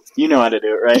now. You know how to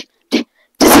do it, right?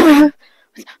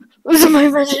 What's my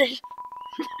imagination?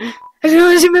 I can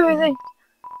only see everything.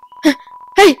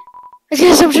 Hey! I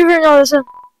can't stop shivering all of a sudden.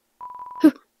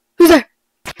 Who's there?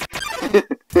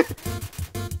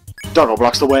 Doggo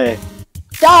blocks the way.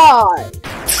 Die!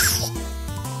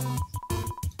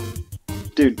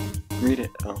 Dude, read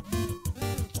it. Oh.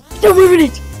 Don't move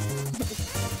it!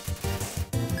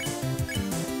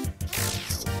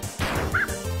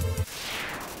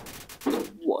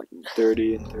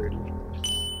 30 and 30.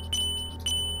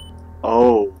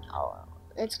 Oh.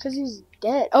 It's because he's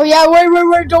dead. Oh yeah,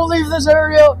 wait, don't leave this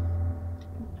area!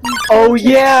 Oh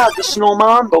yeah, the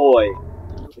snowman boy.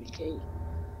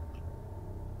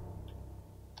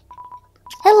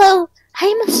 Hello,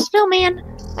 I'm a snowman.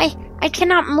 I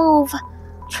cannot move.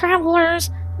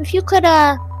 Travelers, if you could,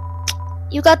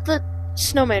 you got the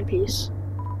Snowman piece.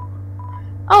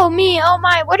 Oh, me, oh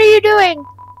my, what are you doing?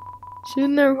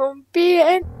 Soon there won't be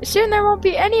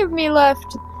any of me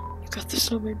left. You got the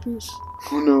snowman piece.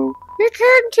 Oh no. You're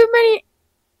carrying too many.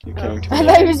 You're carrying too I many.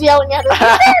 thought he was yelling at us.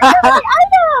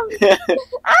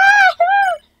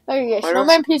 Okay, Why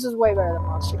snowman piece is way better than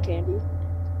monster candy.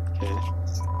 Okay.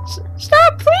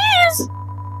 Stop, please!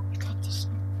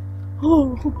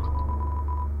 Oh.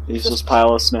 He's just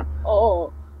pile of snow.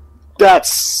 Oh.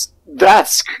 That's.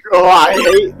 Oh, I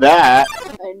hate that.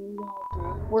 I know,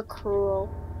 bro. We're cruel.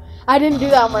 I didn't do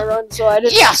that on my run, so I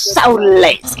didn't. You're so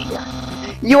lazy.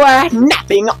 You are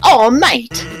napping all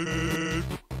night.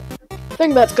 I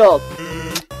think that's called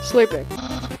sleeping.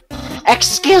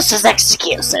 Excuses.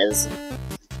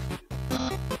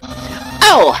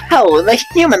 Oh, the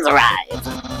humans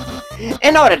arrive.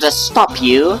 In order to stop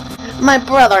you, my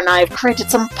brother and I have created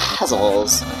some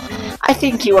puzzles. I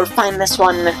think you will find this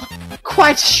one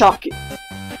quite shocking.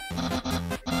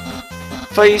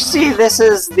 For you see, this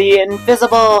is the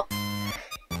invisible...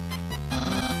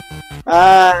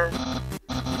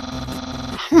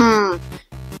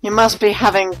 You must be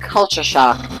having culture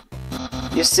shock.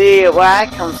 You see, where I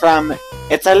come from,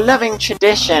 it's a living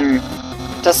tradition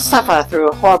to suffer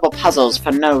through horrible puzzles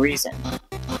for no reason.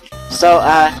 So,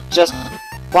 just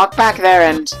walk back there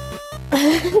and...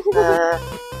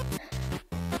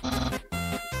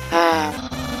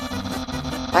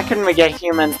 Why couldn't we get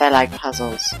humans that like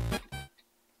puzzles?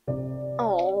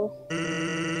 Oh.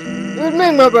 It would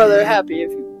make my brother happy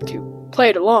if you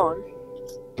played along.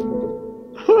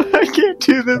 I can't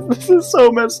do this. This is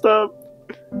so messed up.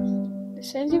 Is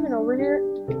Sans even over here?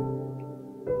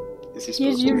 Is he He's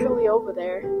supposed to? usually over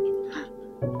there.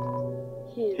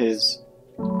 His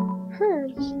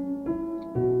Hers.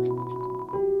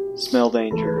 smell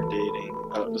danger dating.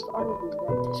 Who's arguing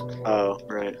that disc? Oh,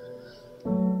 right.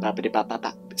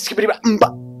 Ba-ba-de-ba-ba-ba. Skibbity-ba-mm-ba.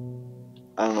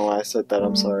 I don't know why I said that.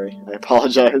 I'm sorry. I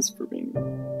apologize for being.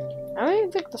 I don't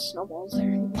even think the snowball's there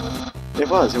anymore. It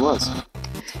was. It was.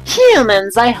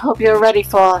 Humans, I hope you're ready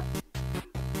for.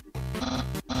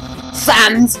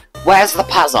 Sans, where's the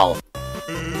puzzle?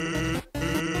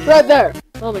 Right there,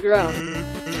 on the ground.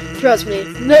 Trust me,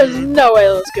 there's no way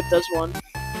let's skip this one.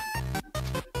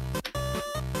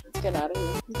 Let's get out of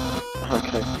here.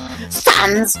 Okay.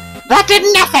 Sans, that did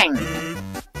nothing!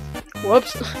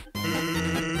 Whoops.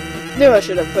 Knew I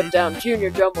should have put down Junior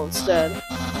Jumble instead.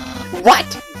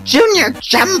 What? Junior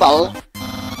Jumble?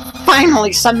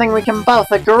 Finally something we can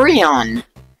both agree on.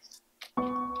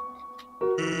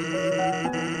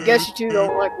 Guess you two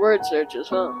don't like word searches,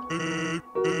 huh?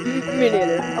 Me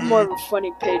neither. I'm more of a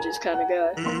funny pages kind of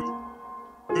guy.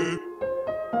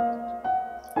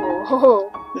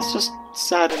 Oh, This just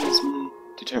saddens my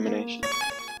determination.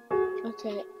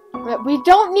 okay. Right, we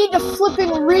don't need to flipping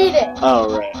read it!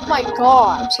 Oh, right. Oh my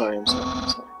god! I'm sorry.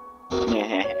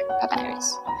 Yeah,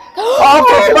 papyrus. Oh,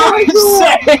 for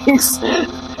God's sakes!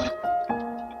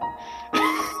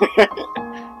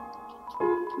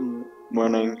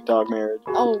 Morning, dog marriage.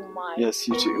 Oh my. Yes,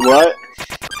 you too. What?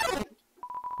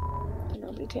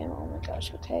 Nobody came. Oh my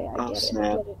gosh. Okay, I Oh, get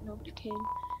snap. it. Nobody came.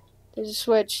 There's a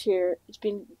switch here. It's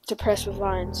being depressed with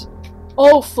lines.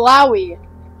 Oh, Flowey.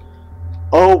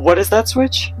 Oh, what is that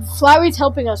switch? Flowey's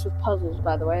helping us with puzzles,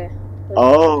 by the way. The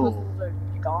Oh. puzzles are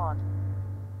gone.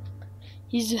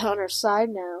 He's on our side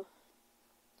now.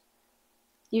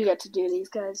 You got to do these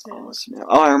guys now. Oh, snap.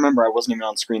 Oh, I remember. I wasn't even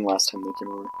on screen last time they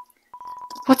came over.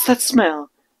 What's that smell?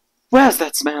 Where's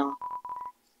that smell?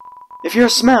 If you're a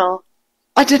smell,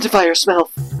 identify your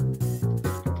smell.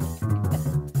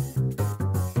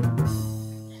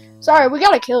 Sorry, we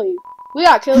gotta kill you. We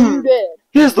gotta kill you dead.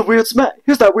 Here's the weird smell.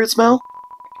 Here's that weird smell.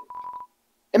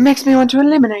 It makes me want to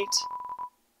eliminate.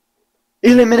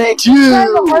 Eliminate you!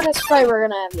 That's the hardest fight we're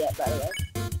gonna have yet, by the way.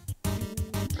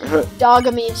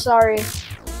 Dogamy, sorry.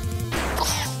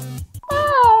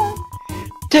 Ah.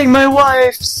 Take my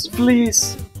wife's,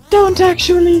 please. Don't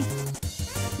actually.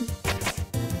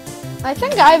 I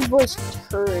think I voiced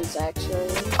hers, actually.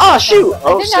 Oh, shoot! I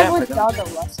Oh, think I snap. voiced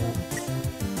Dogaressa.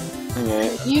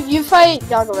 Okay. You fight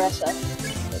Dogaressa.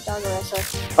 Dogaressa.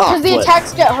 Oh, Because the flip.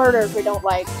 attacks get harder if we don't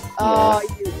like. Oh,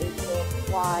 you idiot.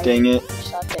 Why? Dang it.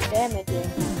 Suck at damaging.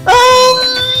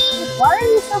 Oh! Why are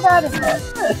you so bad at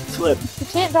that? Flip. You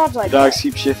can't dodge like Dogs that.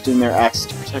 keep shifting their axes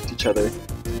to protect each other.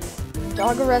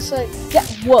 Dogaressa, get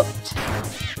whooped.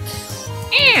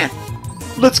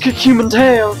 Let's kick human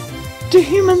tail. Do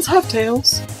humans have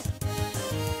tails?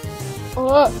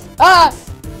 Ah!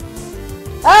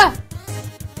 Ah!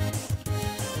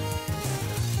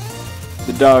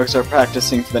 The dogs are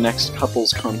practicing for the next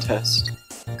couples contest.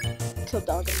 Kill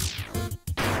Dogger.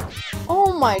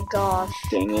 Oh my gosh.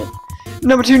 Dang it.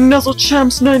 Number 2 Nuzzle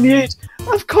Champs 98.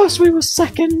 Of course we were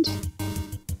second.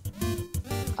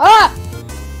 Ah!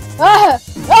 Ah!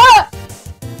 Ah!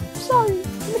 Sorry,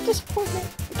 I'm a disappointment.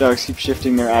 The dogs keep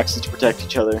shifting their axes to protect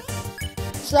each other.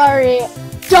 Sorry.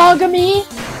 Dogamy!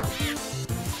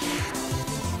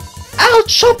 I'll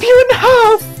chop you in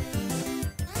half!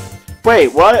 Wait,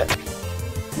 what?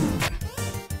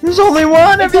 There's only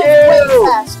one of Way you!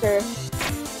 faster.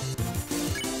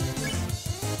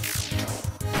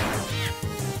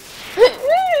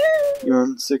 You're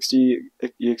on 60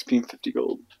 EXP and 50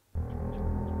 gold.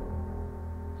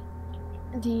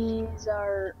 These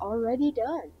are already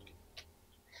done.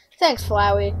 Thanks,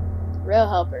 Flowey. Real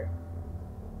helper.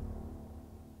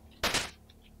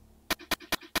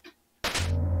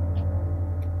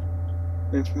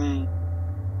 It's me.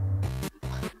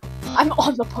 I'm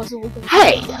on the puzzle with them.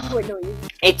 Hey! Wait, no, you.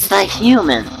 It's the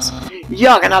humans!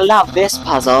 You're gonna love this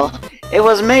puzzle. It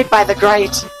was made by the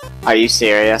great... Are you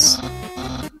serious?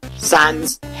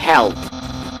 Sans, help.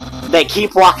 They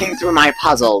keep walking through my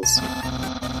puzzles.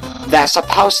 They're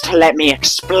supposed to let me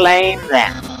explain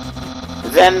them.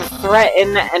 Then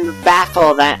threaten and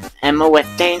baffle them with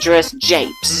dangerous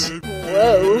japes.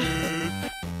 Whoa.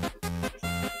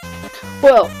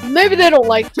 Well, maybe they don't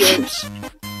like japes.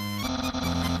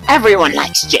 Everyone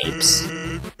likes japes.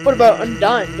 What about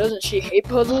Undyne? Doesn't she hate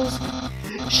puzzles?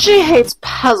 She hates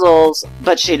puzzles,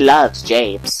 but she loves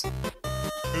japes.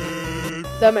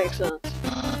 That makes sense.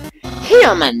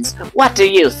 Humans, what do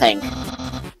you think?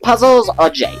 Puzzles or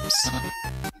japes?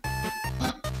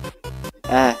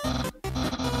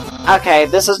 Okay,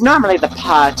 this is normally the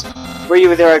part where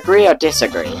you either agree or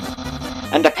disagree.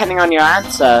 And depending on your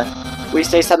answer, we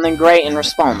say something great in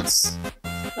response.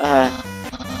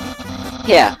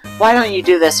 Here, why don't you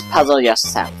do this puzzle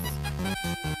yourself?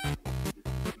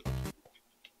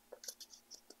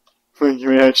 Wait, can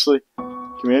we actually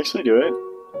do it?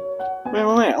 Wait,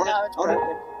 No, it's broken.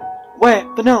 Wait,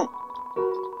 but no!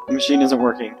 The machine isn't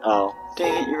working. Oh.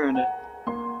 Dang it, you ruined it.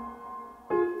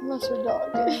 Lesser dog.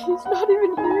 He's not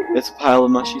even here. It's a pile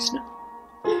of mushy snow.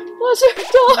 Lesser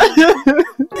dog!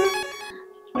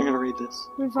 I'm gonna read this.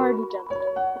 We've already done it.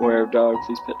 Aware of dog,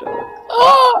 please pet dog.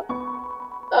 Oh!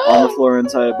 On the floor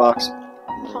inside a box.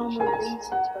 Palmer reasons,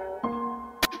 bro.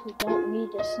 You don't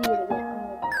need to see it again.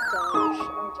 Oh my gosh.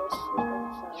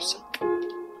 I just freaking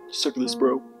You suck at this,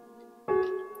 bro.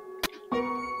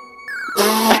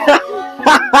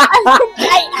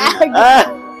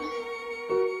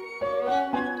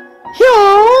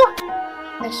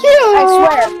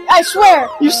 I swear!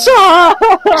 You suck!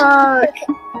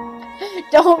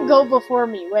 Don't go before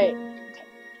me, wait.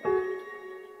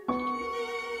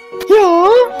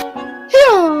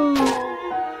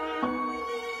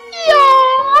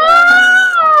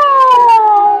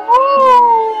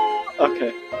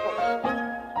 Okay.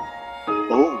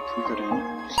 Oh, can we go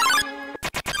down?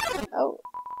 Oh.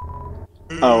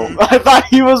 Oh, I thought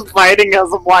he was fighting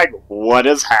us. I'm like, what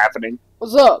is happening?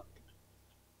 What's up?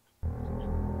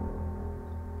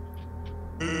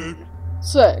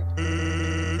 Say,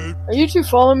 are you two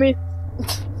following me?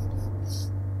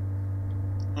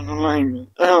 I don't like it.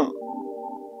 Oh.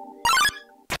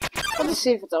 I'll just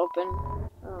see if it's open.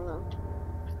 I don't know.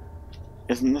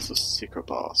 Isn't this a secret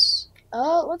boss?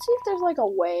 Let's see if there's like a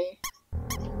way.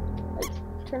 Like,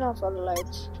 turn off all the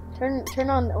lights. Turn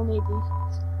on only these.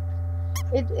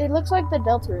 It looks like the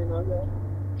Deltarune logo.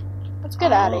 Let's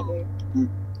get out of here.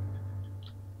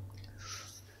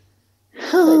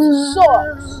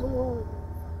 Sauce.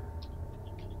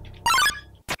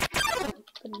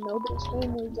 But nobody's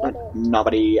home. We get it.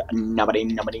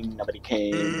 Nobody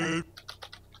came.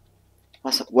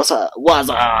 What's up? What's up?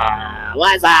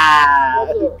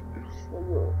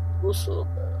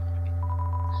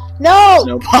 No!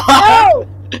 No! No!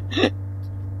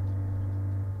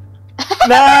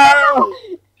 No!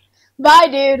 Bye,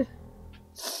 dude.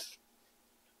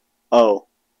 Oh.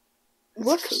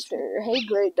 Woofster. Hey,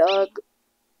 great dog.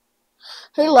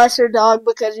 Hey, lesser dog,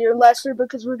 because you're lesser,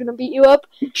 because we're gonna beat you up.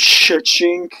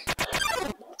 Cha-chink.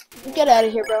 Get out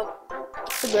of here, bro.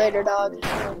 The greater dog.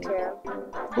 I don't care.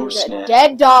 Oh, He's a snap.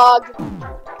 dead dog.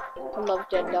 I love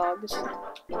dead dogs.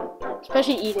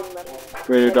 Especially eating them.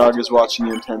 Greater dog is watching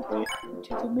you intently.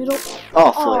 To the middle.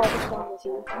 Oh, Oh, flip. what's wrong with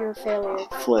you? You're a failure. You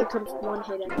Flip. could have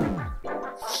one-hit him.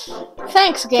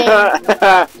 Thanks, game.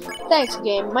 Thanks,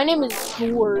 game. My name is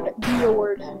Gord.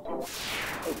 Gord.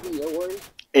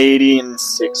 80 and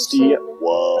 60.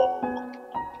 Whoa.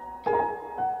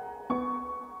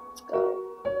 Let's go.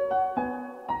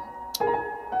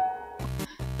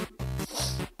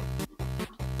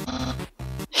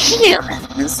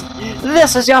 Humans,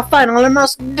 this is your final and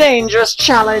most dangerous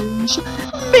challenge.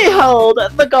 Behold,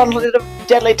 the Gauntlet of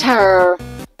Deadly Terror.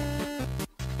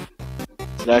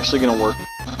 Is it actually gonna work?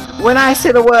 When I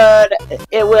say the word,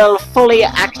 it will fully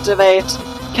activate.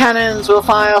 Cannons will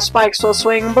fire, spikes will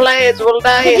swing, blades will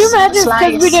dice, Could you imagine slice.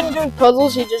 because we didn't do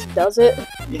puzzles, he just does it?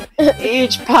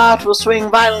 Each part will swing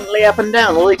violently up and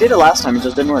down. Well, he did it last time, it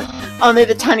just didn't work. Only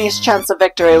the tiniest chance of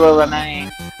victory will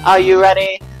remain. Are you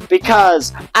ready?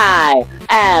 Because I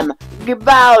am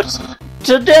about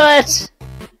to do it!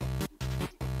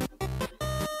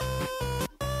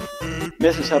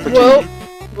 Mrs. Opportunity. Well,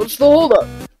 what's the holdup?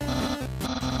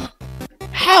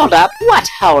 Hold up? What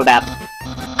hold up?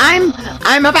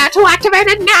 I'm about to activate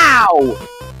it now!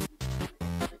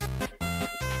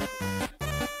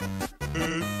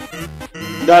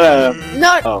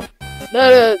 Not. Oh.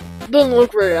 That doesn't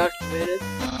look very activated.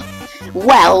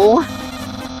 Well,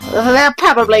 they're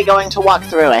probably going to walk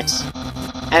through it.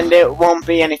 And it won't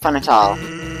be any fun at all.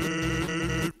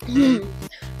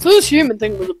 So this human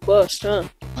thing was a bust, huh?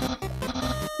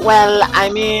 Well, I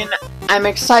mean, I'm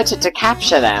excited to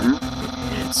capture them.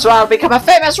 So I'll become a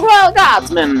famous royal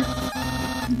guardsman.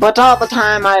 But all the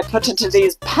time I put into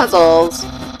these puzzles,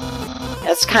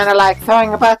 it's kinda like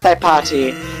throwing a birthday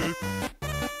party.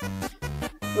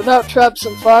 Without traps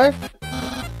and fire?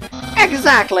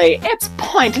 Exactly, it's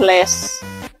pointless.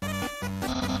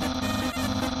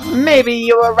 Maybe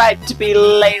you were right to be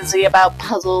lazy about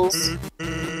puzzles.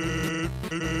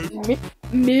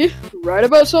 Me? Right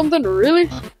about something? Really?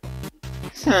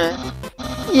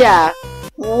 Yeah,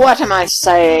 what am I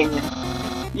saying?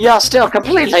 You're still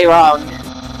completely wrong.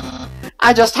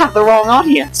 I just have the wrong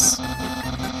audience.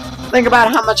 Think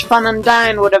about how much fun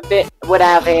Undyne would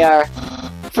have here.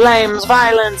 Flames,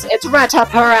 violence, it's right up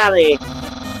her alley.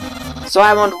 So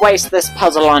I won't waste this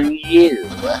puzzle on you.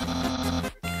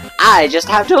 I just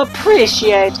have to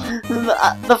appreciate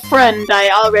the friend I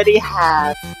already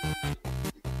have.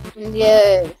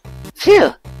 Yeah.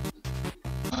 Phew.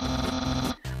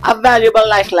 A valuable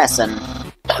life lesson.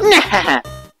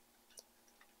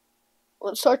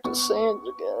 Let's talk to Sans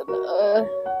again.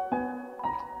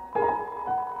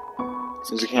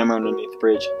 There's a camera underneath the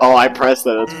bridge. Oh, I pressed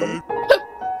that, that's funny.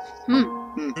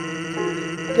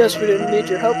 Guess we didn't need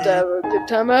your help to have a good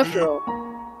time after all.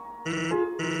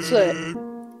 Say,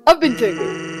 I've been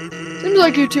thinking. Seems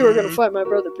like you two are gonna fight my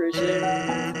brother pretty soon.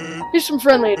 Here's some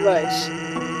friendly advice.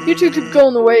 You two keep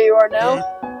going the way you are now.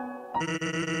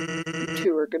 You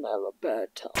two are gonna have a bad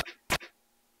time.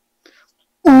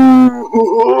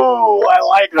 Ooh, I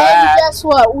like And that. guess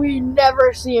what? We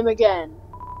never see him again.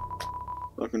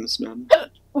 Fucking snap.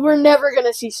 We're never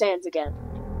gonna see Sans again.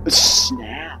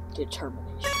 Snap.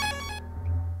 Determination.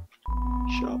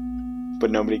 Shut up.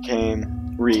 But nobody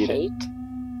came. Read. Take.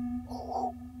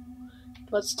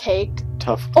 Let's take.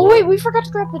 Tough. Oh wait, we forgot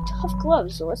to grab the tough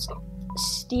gloves, so let's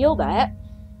steal that.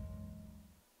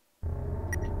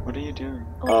 What are you doing?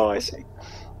 Oh, I see.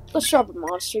 Let's drop a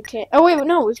monster can. Oh wait,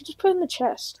 no, we can just put it in the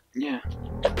chest. Yeah.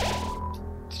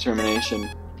 Determination.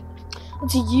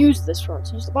 Let's use this one.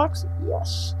 Let's use the box.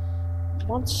 Yes.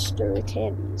 Monster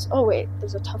candies. Oh wait,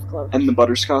 there's a tough glove. And the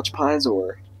butterscotch pies,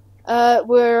 or?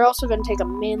 We're also gonna take a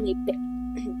manly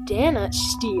bandana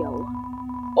steal.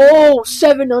 Oh,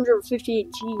 758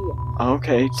 G.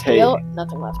 Okay, take. Steal.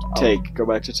 Nothing left. Oh. Take. Go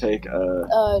back to take.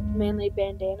 Manly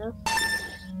bandana.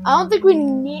 I don't think we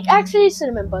need. Actually,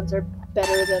 cinnamon buns are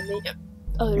better than the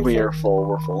other We thing. are full.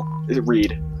 We're full.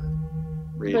 Read.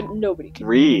 Read. But nobody can.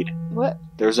 Read. What?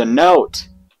 There's a note.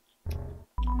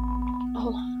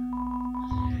 Oh.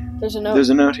 There's a note. There's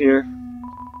a note here.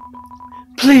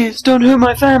 Please don't hurt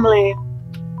my family.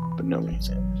 But nobody's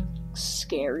in.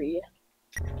 Scary.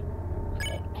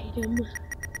 Item.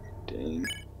 Dang.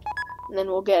 And then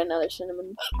we'll get another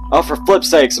cinnamon. Oh, for flip's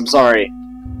sakes, I'm sorry.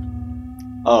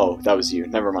 Oh, that was you.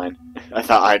 Never mind. I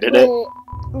thought I did it. Wait,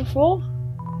 we're full?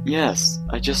 Yes,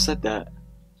 I just said that.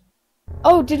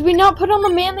 Oh, did we not put on the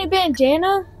manly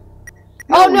bandana?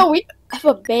 Oh no, we have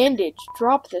a bandage.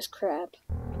 Drop this crap.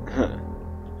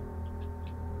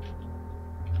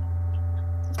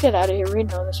 Let's get out of here. We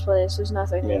know this place. There's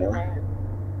nothing Yeah. in there.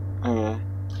 Okay.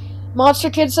 Monster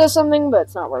Kid says something, but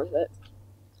it's not worth it.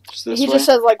 Just this He way? just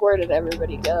says, like, where did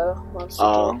everybody go? Monster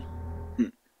Oh. Kid. Hmm.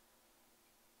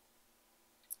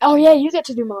 Oh yeah, you get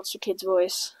to do Monster Kid's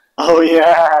voice. Oh,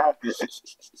 yeah!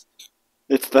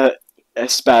 It's the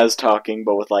Spaz talking,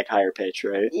 but with, like, higher pitch,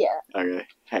 right? Yeah. Okay.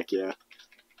 Heck yeah.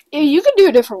 You can do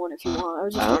a different one if you want. I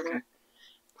was just Okay.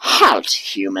 Halt,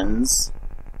 humans.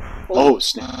 Oh,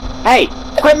 snap. Hey,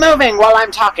 quit moving while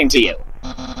I'm talking to you.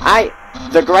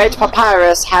 The Great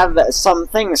Papyrus, have some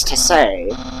things to say.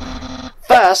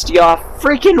 First, you're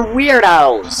freaking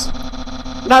weirdos.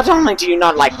 Not only do you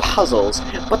not like puzzles,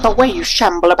 but the way you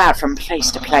shamble about from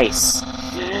place to place.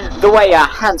 The way your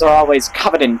hands are always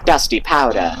covered in dusty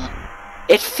powder.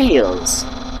 It feels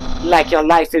like your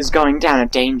life is going down a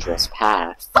dangerous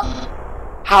path.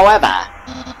 However,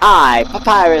 I,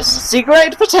 Papyrus, see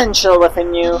great potential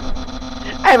within you.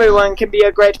 Everyone can be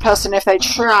a great person if they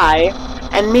try,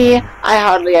 and me, I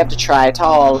hardly have to try at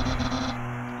all.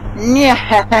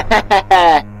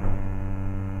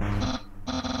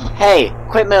 Hey,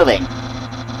 quit moving.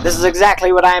 This is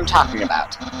exactly what I am talking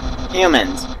about.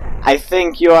 Humans, I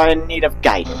think you are in need of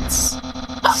guidance.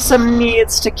 Some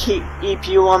needs to keep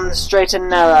you on the straight and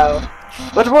narrow.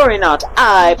 But worry not,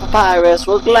 I, Papyrus,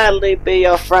 will gladly be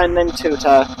your friend and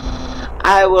tutor.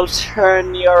 I will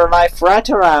turn your life right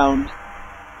around.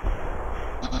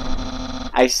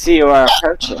 I see you are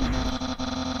approaching.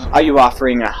 Are you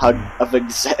offering a hug of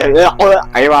acceptance?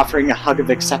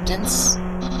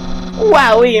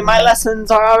 Wowie, my lessons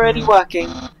are already working.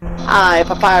 I,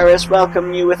 Papyrus,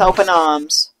 welcome you with open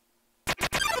arms.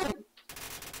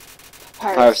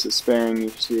 Papyrus is sparing you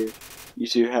two. You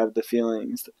two have the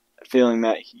feeling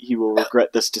that he will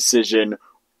regret this decision.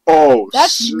 Oh,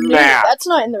 That's new. snap! That's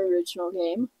not in the original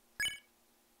game.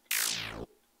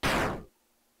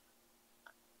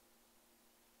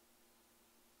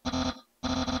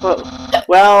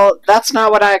 Well, that's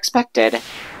not what I expected.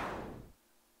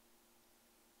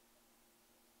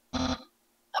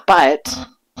 But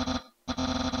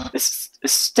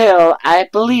still, I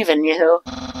believe in you.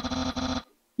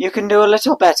 You can do a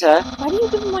little better. Why do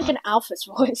you give him like an Alphys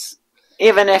voice?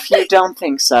 Even if you don't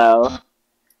think so.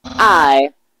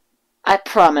 I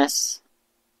promise.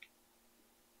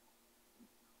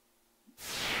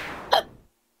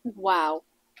 Wow.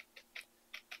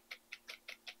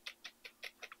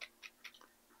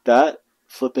 That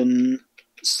flippin'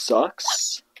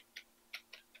 sucks.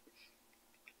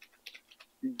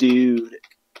 Dude.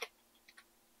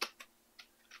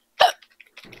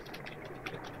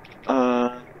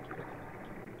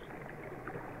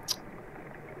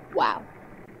 Wow.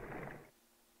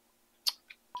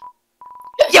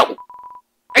 Yo!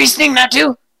 Are you sneaking out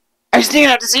too? Are you sneaking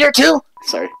out to see her too?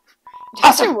 Sorry.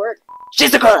 Doesn't Awesome! work.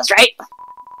 She's the coolest, right?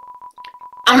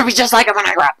 I'm gonna be just like her when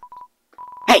I grow up.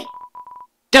 Hey!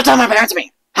 Don't tell my parents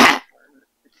me! Ha!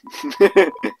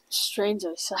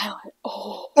 Strangely silent.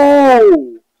 Oh.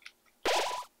 Oh!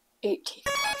 18.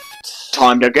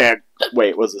 Time to get...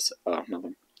 Wait, what's this? Oh,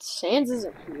 nothing. Sans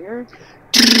isn't here.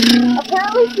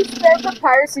 Apparently, if you spare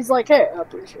papyrus, he's like, hey, I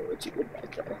appreciate what you did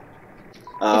back there.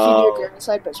 If you do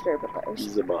genocide, but spare papyrus.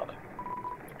 Zabot.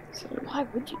 So. Why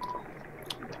would you though?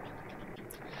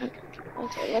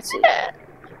 Okay, let's see.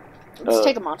 Let's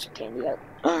take a monster candy out.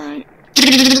 Alright.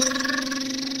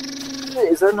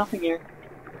 Is there nothing here?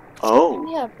 Oh.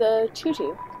 Yeah, the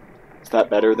tutu. Is that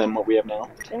better than what we have now?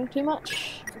 Drink too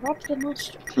much. Forgot to get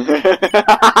monster.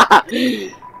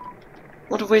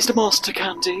 What a waste of monster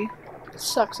candy.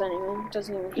 Sucks anyway.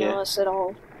 Doesn't even heal Yeah. us at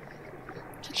all.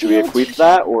 Should we equip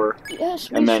that, or...? Yes,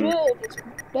 we and then... should. It's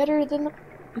better than the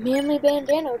manly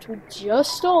bandana which we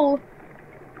just stole.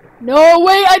 No,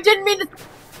 wait, I didn't mean to...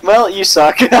 Well, you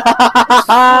suck. It's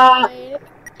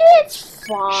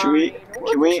fine. Should we...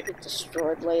 We'll Can we... just get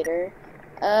destroyed later.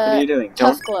 What are you doing?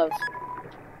 Tough Don't... glove.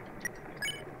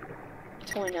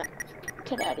 29.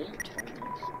 Get out of here, 29.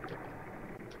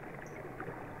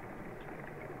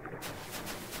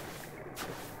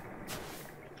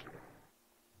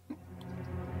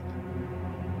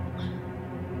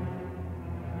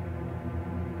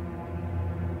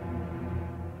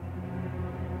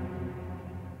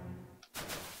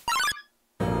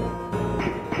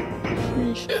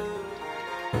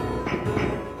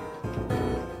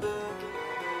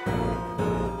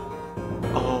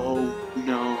 Oh,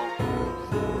 no.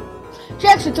 She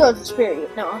actually throws the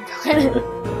spirit. No, I'm joking.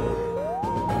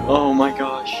 Oh my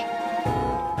gosh.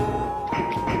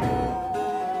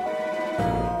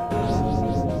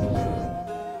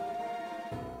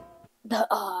 The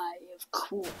Eye of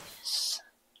Coolness.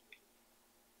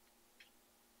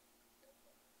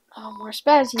 Oh, more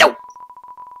spazzy. Yo!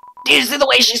 Do you see the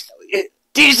way she's...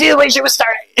 Do you see the way she was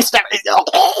staring at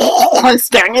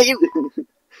you?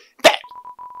 That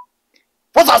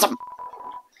was awesome!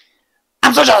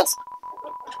 I'm so jealous!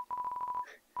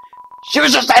 She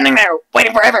was just standing there,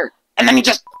 waiting forever, and then he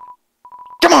just...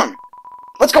 Come on!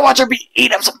 Let's go watch her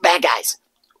eat up some bad guys!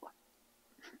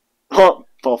 Oh,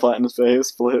 fall flat in his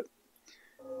face, flip.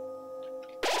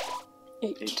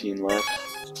 18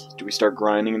 left. Do we start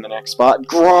grinding in the next spot?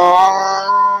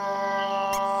 Grind!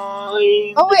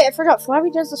 Oh wait, I forgot. Flabby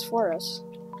does this for us.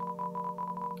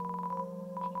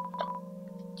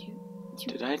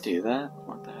 Did I do that?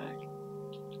 What the heck?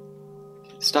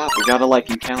 Stop, we gotta like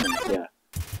encounter, yeah.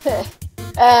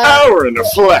 Hour and the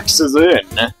flex is in!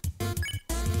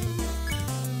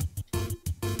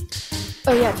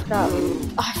 Oh yeah,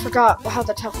 I forgot how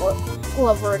the tough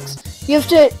glove works. You have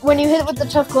to, when you hit it with the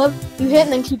tough glove, you hit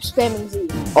and then keep spamming Z.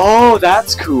 Oh,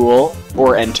 that's cool.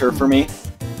 Or enter for me.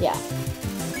 Yeah.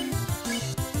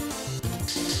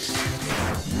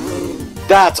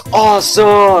 That's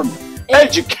awesome!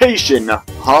 Education,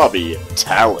 hobby,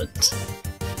 talent.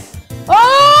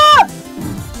 Ah!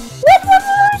 What were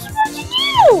we supposed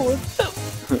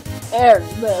to do? Air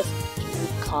myth.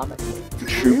 Comical.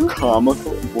 True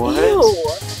comical? What? Ew.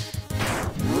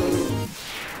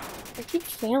 I keep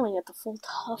failing at the full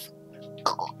tough.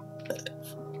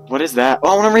 What is that? Oh,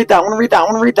 I wanna read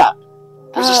that,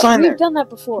 There's a sign there. We've done that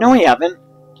before. No, we haven't.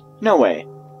 No way.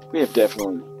 We have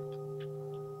definitely...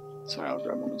 Sorry, I'll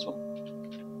grab one as well.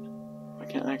 Why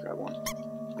can't I grab one?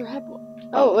 Grab one.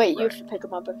 Oh, wait, you right. have to pick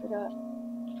them up, I forgot.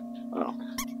 Oh.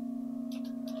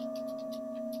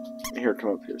 Here, come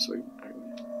up here so we...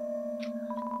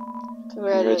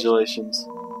 Congratulations.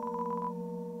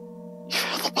 You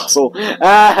failed the puzzle.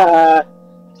 Ah!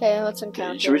 Okay, let's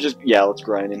encounter. Should we just... Yeah, let's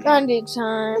grind in. Grinding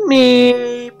time.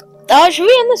 Meep! Should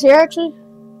we end this here, actually?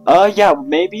 Yeah,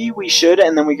 maybe we should,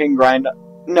 and then we can grind...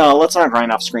 No, let's not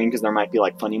grind off screen, because there might be,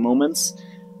 like, funny moments.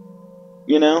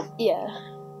 You know? Yeah.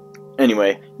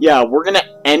 Anyway, yeah, we're gonna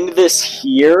end this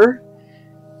here.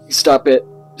 Stop it.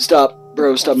 Stop,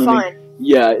 bro. Stop moving. Fine.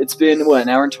 Yeah, it's been, what, an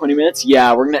hour and 20 minutes?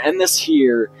 Yeah, we're gonna end this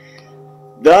here.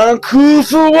 Thank you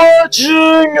for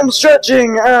watching! I'm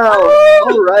stretching!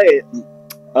 Ow!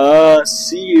 Alright.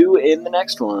 See you in the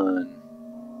next one.